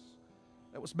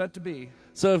 that was meant to be.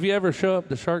 So if you ever show up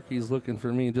to Sharky's looking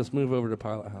for me, just move over to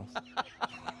Pilot House.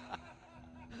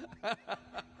 That's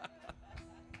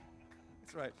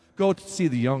right. Go to see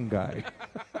the young guy.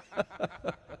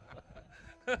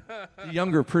 The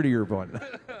younger, prettier one.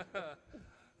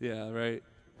 Yeah, right.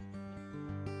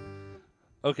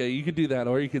 Okay, you could do that,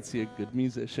 or you could see a good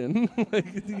musician.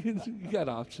 You got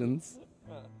options.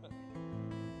 All right,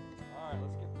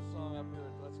 let's get this song up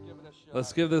here. Let's give it a shot.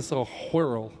 Let's give this a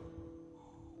whirl.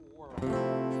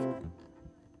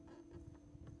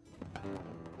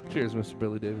 Cheers, Mr.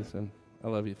 Billy Davidson. I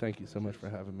love you. Thank you so much for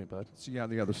having me, bud. See you on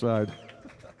the other side.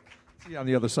 See you on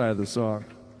the other side of the song.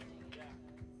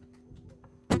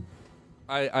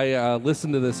 I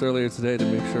listened to this earlier today to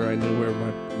make sure I knew where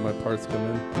my parts come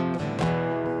in.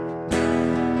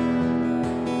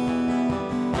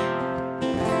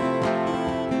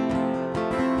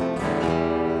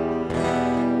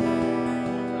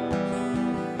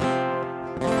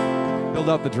 Build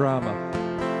up the drama.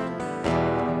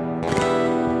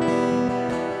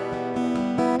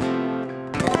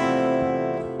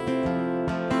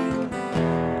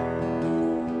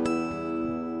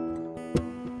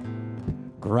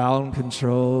 Ground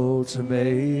control to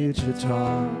Major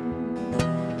Tom.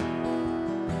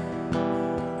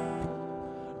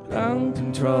 Ground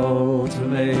control to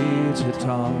Major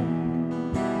Tom.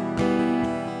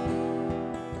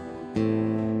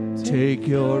 Take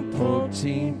your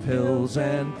protein pills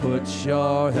and put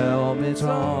your helmet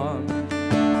on.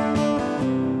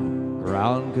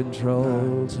 Ground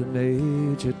control to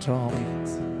Major Tom.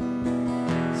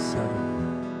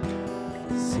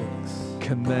 7, 6.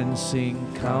 Commencing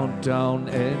countdown,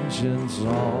 engines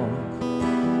on.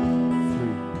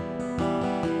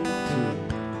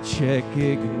 3, 2. Check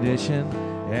ignition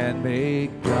and may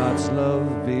God's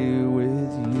love be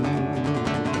with you.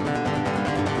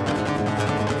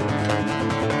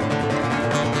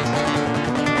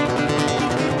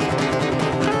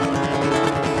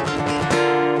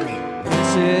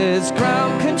 This is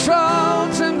ground control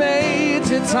to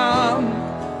Major Tom.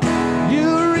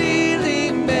 You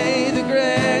really made the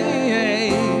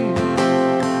grade,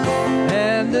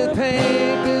 and the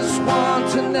papers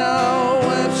want to know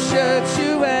what shirt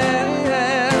you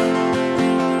wear.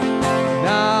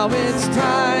 Now it's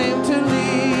time to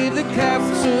leave the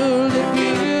capsule if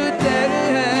you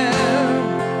dare.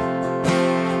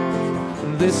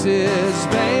 This is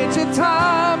Major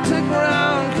Tom to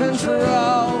ground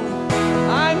control.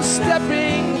 I'm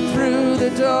stepping through the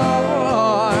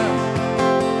door,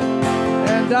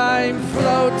 and I'm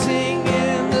floating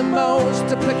in the most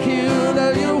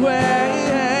peculiar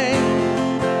way,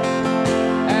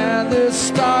 and the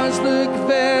stars look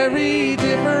very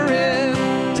different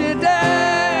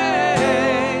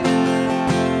today.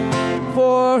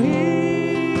 For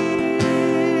here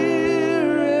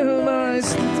am I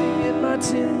sitting in my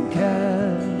tin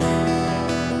can,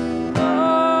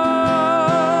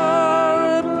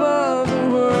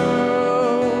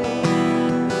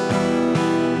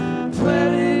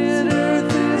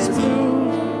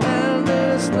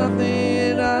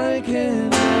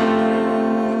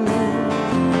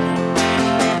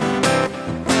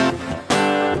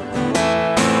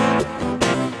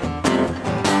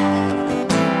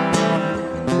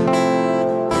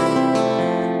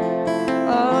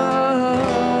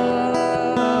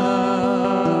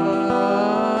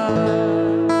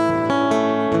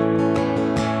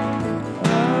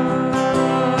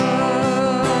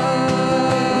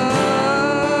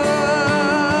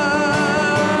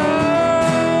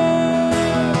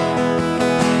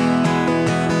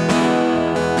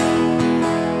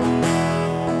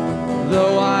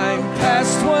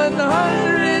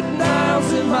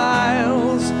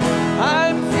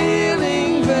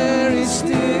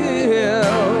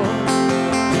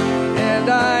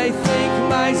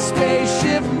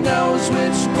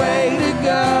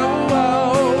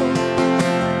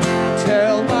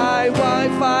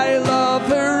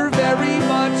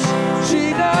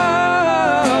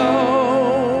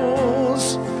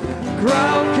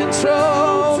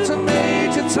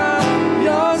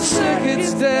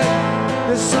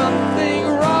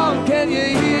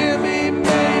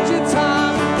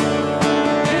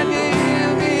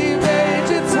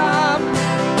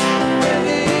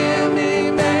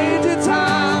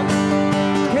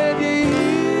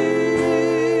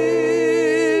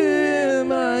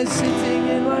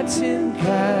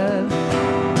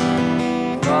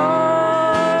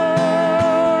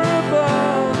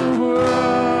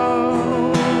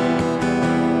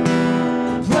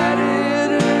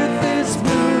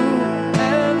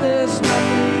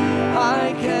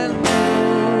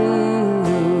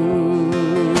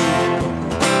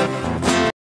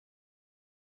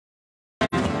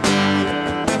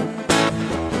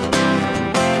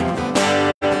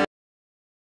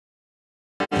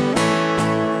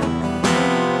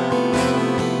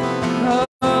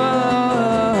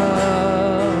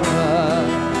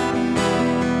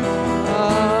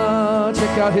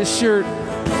 out his shirt. Show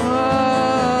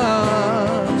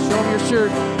him your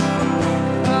shirt.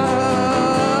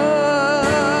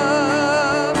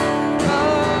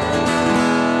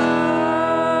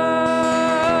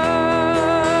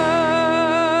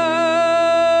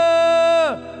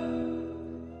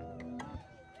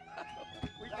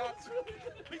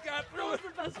 We got through it.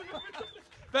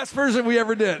 Best version we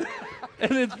ever did.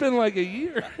 And it's been like a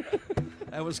year.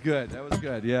 That was good. That was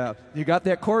good. Yeah. You got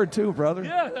that chord too, brother.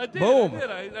 Yeah, I did. Boom.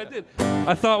 I did.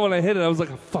 I thought when I hit it, I was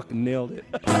like, I fucking nailed it.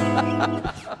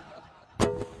 That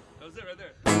was it right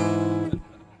there.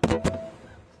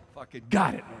 Fucking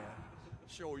got it, man.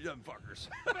 Show young fuckers.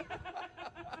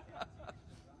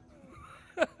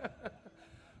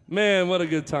 Man, what a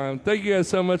good time. Thank you guys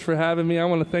so much for having me. I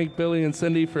want to thank Billy and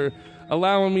Cindy for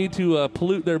allowing me to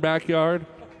pollute their backyard.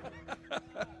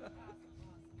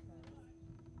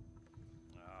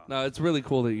 No, it's really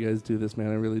cool that you guys do this,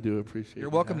 man. I really do appreciate it. You're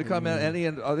welcome to come in any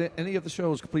of the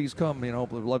shows. Please come. You know,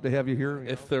 we'd love to have you here.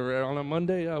 If they're on a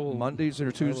Monday, I will. Mondays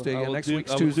or Tuesday. I will Next do,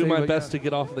 week's I will Tuesday. do my but best to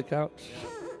get off the couch.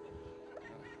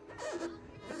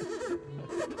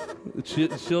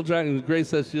 She'll drag. Grace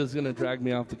says she's going to drag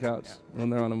me off the couch when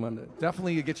they're on a Monday.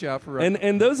 Definitely get you out for.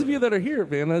 And those of you that are here,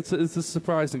 man, it's just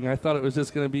surprising. I thought it was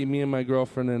just going to be me and my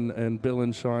girlfriend and Bill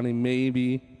and Shawnee,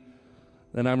 maybe.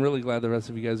 And I'm really glad the rest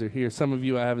of you guys are here. Some of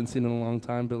you I haven't seen in a long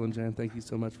time. Bill and Jan, thank you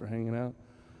so much for hanging out.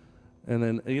 And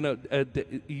then, you know,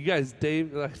 you guys,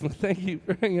 Dave, thank you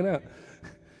for hanging out.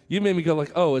 You made me go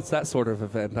like, oh, it's that sort of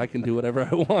event. I can do whatever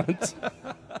I want.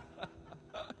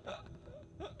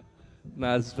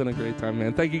 Nah, it's been a great time,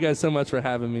 man. Thank you guys so much for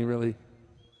having me, really.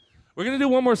 We're going to do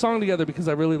one more song together because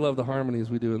I really love the harmonies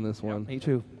we do in this one. Me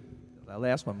too. That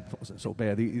last one wasn't so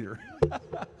bad either.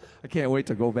 I can't wait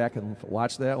to go back and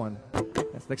watch that one.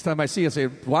 Next time I see it, say,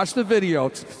 watch the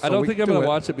video. I don't think I'm going to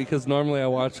watch it because normally I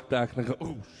watch back and I go,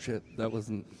 oh, shit, that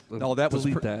wasn't. No, that was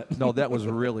that. No, that was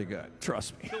really good.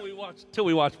 Trust me. Till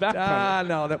we watch back.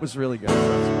 No, that was really good.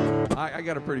 I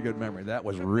got a pretty good memory. That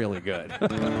was really good.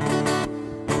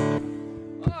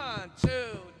 1, 2,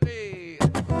 3.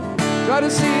 Try to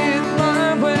see it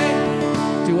my way.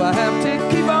 Do I have to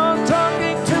keep on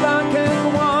talking till I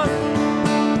can go on?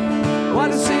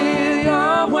 Want to see it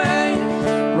your way?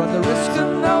 Run the risk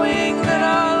of knowing that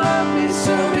our love is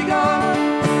soon be gone.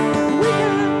 We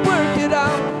can work it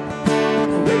out.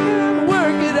 We can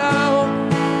work it out.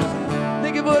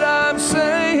 Think of what I'm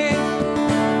saying. We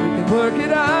can work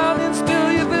it out and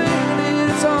still you think that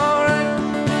it's alright.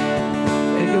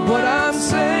 Think of what I'm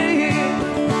saying. We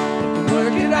can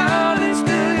work it out and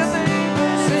still you think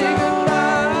say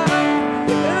goodbye.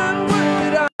 We can work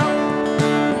it out.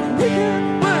 We can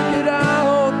work it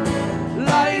out.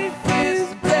 Life is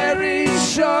very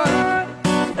short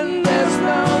and there's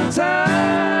no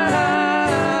time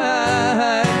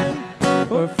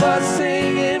for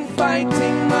fussing and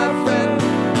fighting, my friend.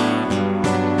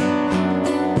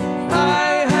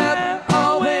 I have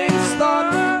always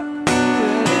thought that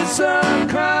it's a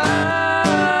crime,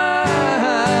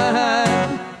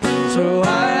 so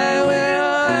I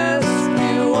will ask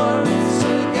you once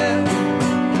again.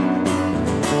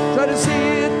 Try to see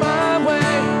it my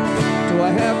way. Do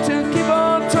I have to keep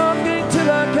on talking till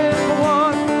I can't go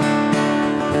on?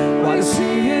 Want to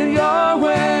see it your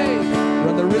way.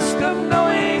 Run the risk of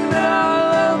knowing that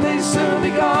our love may soon be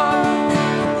gone.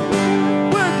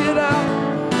 Work it out.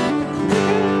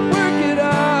 Work it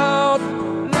out.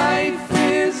 Life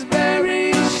is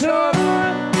very short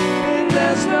and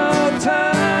there's no time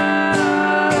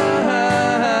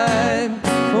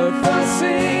for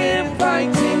fussing and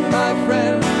fighting, my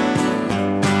friend.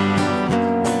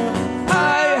 I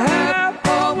have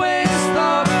always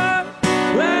thought that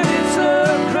it's a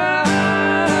crime,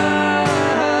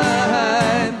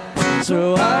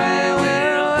 so I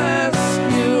will ask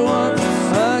you once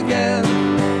again.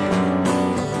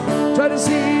 Try to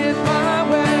see it my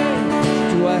way.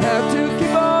 Do I have to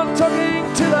keep on talking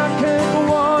till I can't go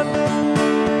on?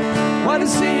 Want to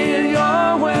see it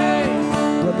your way.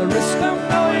 Run the risk of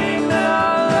knowing that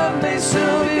our love may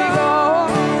soon be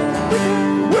gone. We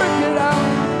can work it out.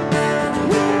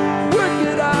 We can work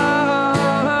it out.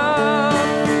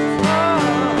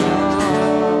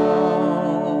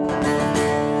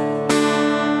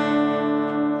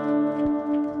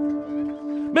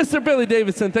 Mr. Billy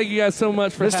Davidson, thank you guys so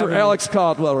much for having Mr. me. Alex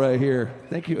Caldwell right here.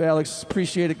 Thank you, Alex.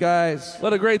 Appreciate it, guys.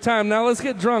 What a great time. Now let's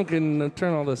get drunk and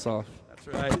turn all this off. That's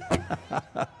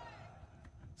right.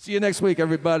 See you next week,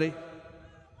 everybody.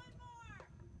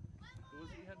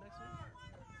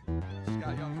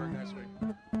 Scott Youngberg next week.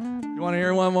 You want to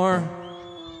hear one more?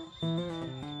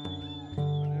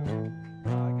 I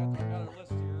got a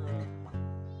list here.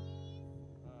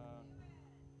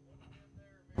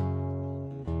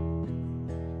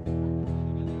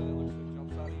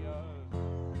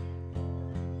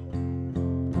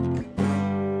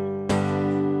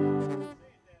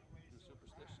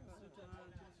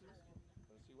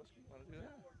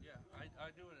 I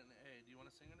do it in A. Do you want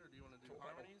to sing it or do you want to do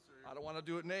harmonies? Or I don't want to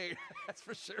do it in A, that's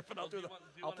for sure, but I'll do do you the. want- do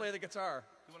you I'll wanna- play the guitar.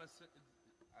 do you want to?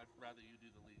 I'd rather you do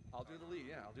the lead. I'll do the lead.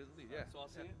 Yeah, I'll do the lead. Yeah. So I'll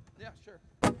sing it. Yeah, sure.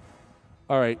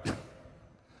 All right.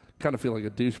 Kind of feel like a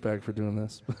douchebag for doing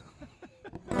this.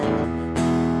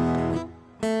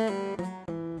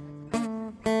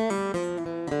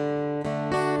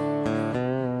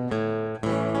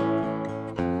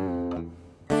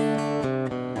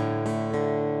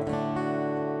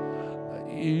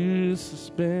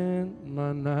 spend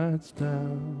my nights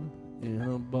down in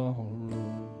a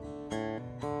ballroom.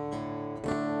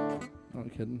 I'm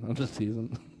kidding. I'm just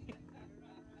teasing.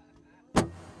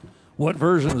 What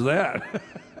version is that?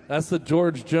 That's the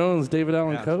George Jones, David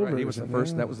Allan That's Coe right. version. He was the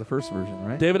first. yeah. That was the first version,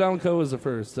 right? David Allan Coe was the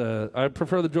first. I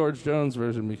prefer the George Jones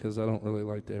version because I don't really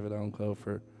like David Allan Coe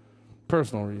for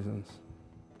personal reasons.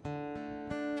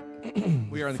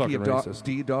 We are in the key of Fucking racist.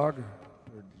 D dog.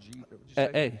 Or G, what'd you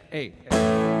say? A. A.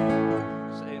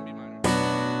 Just A and B minor.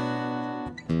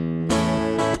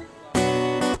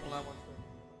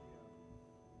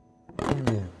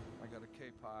 I got a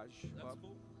K Paj.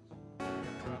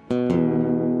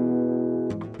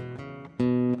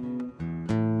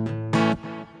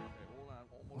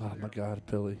 Oh my God,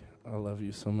 Billy, I love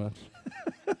you so much.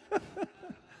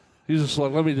 He's just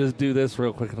like, let me just do this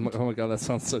real quick. I'm like, oh my God, that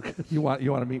sounds so good. You want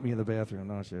to meet me in the bathroom,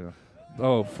 don't you?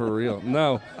 Oh, for real?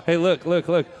 No. Hey, look. We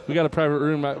got a private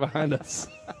room right behind us.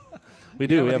 We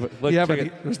do. We have a, look, yeah, check but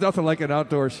it. there's nothing like an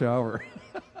outdoor shower.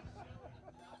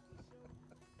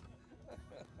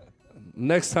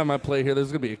 Next time I play here, there's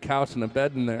gonna be a couch and a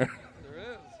bed in there.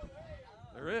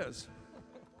 There is.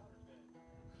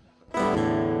 So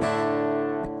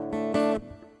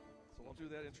we'll do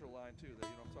that intro line too. That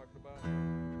you know what I'm talking about.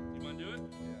 You want to do it?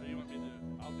 Yeah. Or you want me to do it?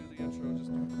 I'll do the intro. Just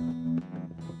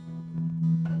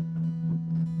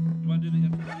You want to do the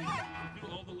intro? Do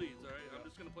all the leads, all right? I'm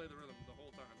just gonna play the rhythm the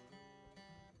whole time.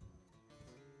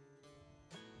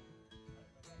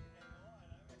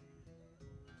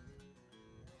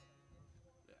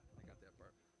 I got that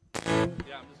part.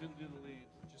 Yeah, I'm just gonna do the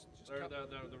leads. Just Or count,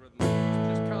 the rhythm.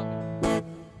 just count me.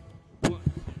 1,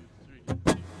 2, 3, 2,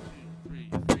 2, 3,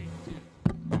 3,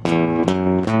 2.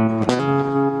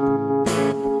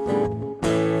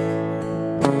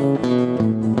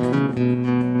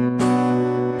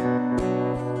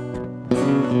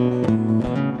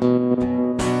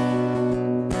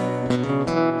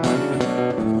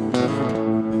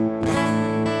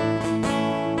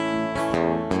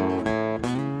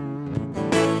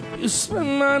 You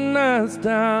spend my nights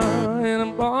down in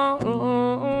a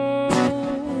ballroom.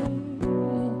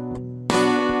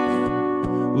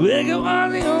 Where you are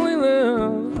the only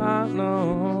love I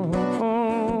know.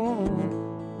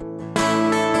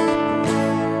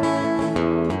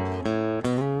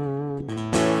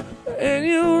 And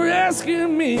you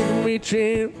rescued me from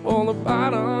reaching for the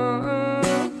bottom.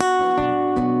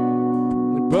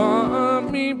 You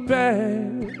brought me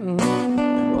back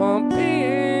from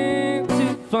being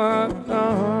too far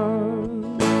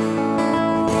gone.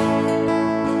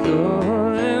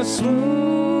 You're as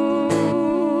smooth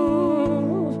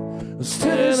as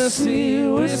Tennessee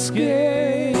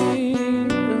whiskey.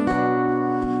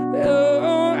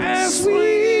 You're as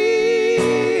sweet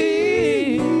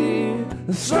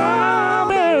as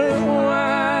strawberry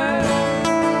wine.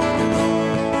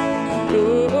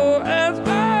 You're as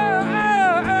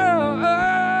warm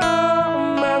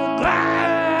as a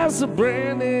glass of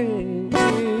brandy.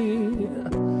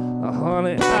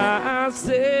 Honey, I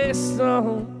stay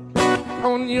strong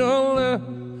on your love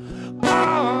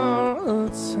all the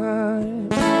time.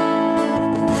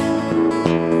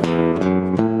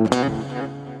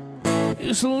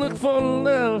 Used to look for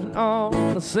love in all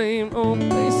the same old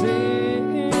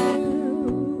places.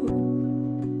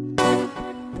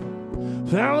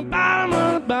 Found the bottom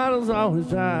of the bottle's always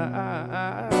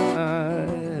dry.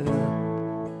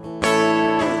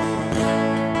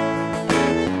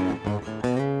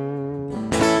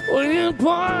 When you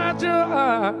pour out your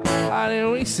heart, why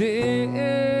didn't we sing?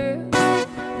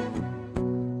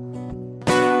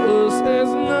 'Cause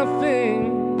there's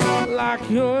nothing like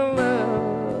your love.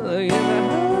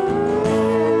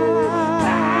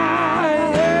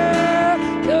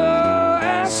 You're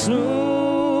as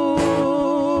smooth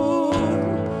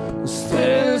as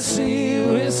Tennessee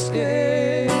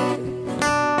whiskey.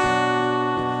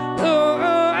 You're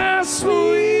as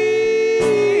sweet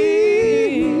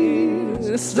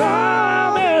as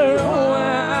strawberry wine.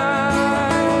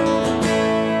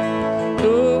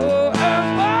 You're as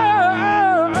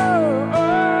warm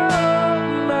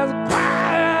as a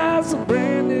glass of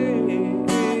brandy.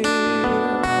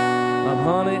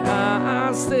 Honey,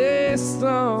 I stay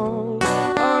strong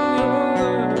on your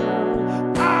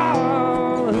love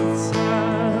all the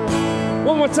time.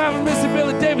 One more time for Mr.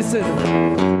 Billy Davidson.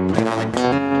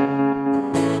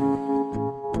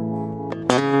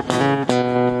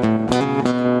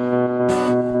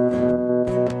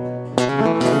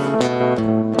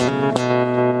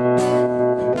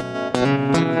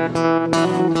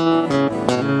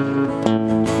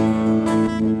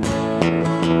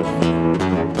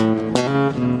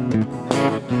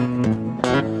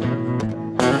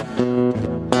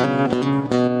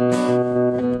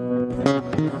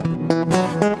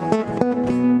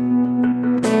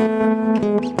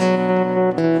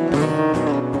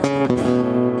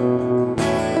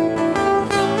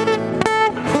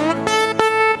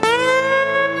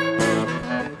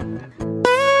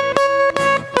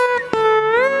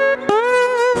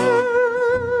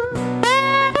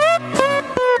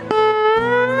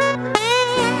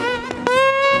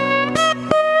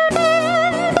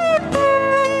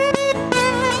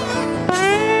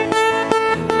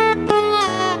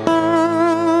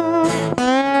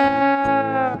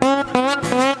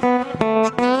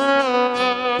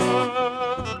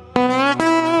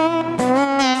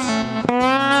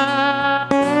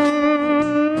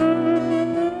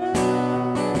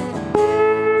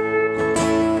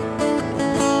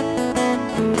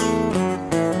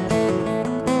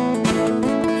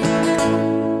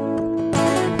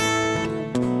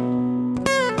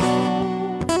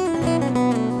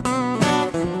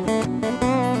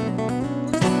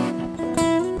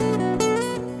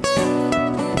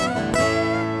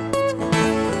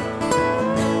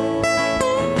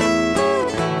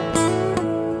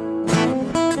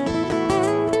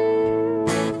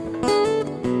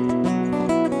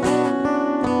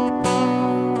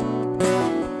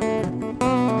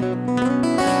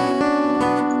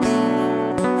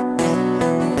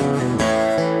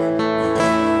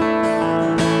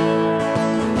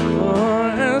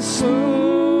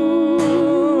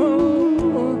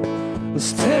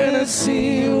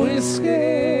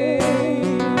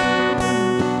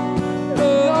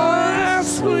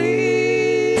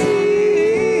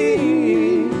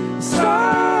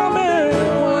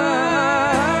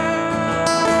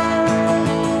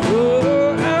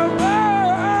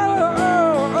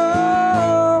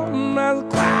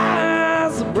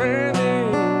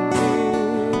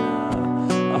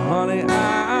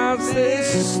 stay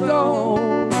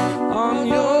stone on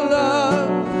your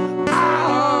love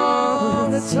all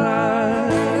the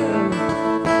time.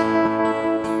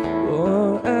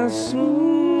 Oh, as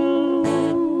smooth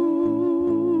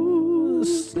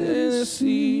as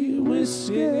Tennessee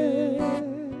whiskey,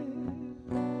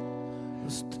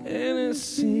 as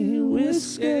Tennessee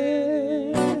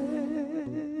whiskey,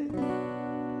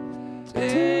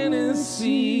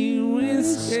 Tennessee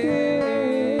whiskey.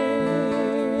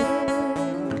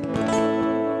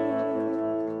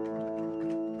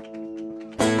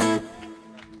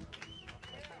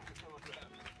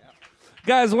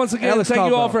 Guys, once again, Alex thank you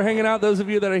all Caldwell. for hanging out. Those of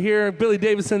you that are here, Billy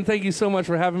Davison, thank you so much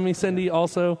for having me. Cindy,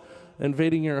 also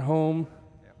invading your home.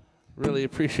 Really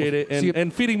appreciate it. See you-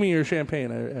 And feeding me your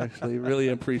champagne. I actually really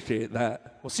appreciate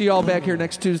that. We'll see you all back here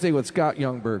next Tuesday with Scott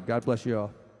Youngberg. God bless you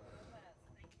all.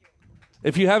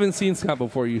 If you haven't seen Scott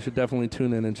before, you should definitely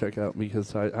tune in and check out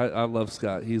because I love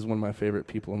Scott. He's one of my favorite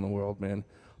people in the world, man.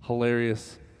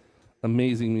 Hilarious,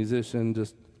 amazing musician,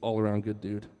 just all around good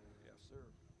dude.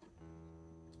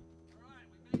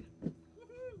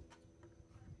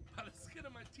 By the skin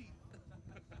of my teeth.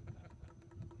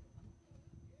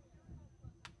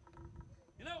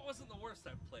 You know, it wasn't the worst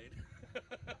I've played.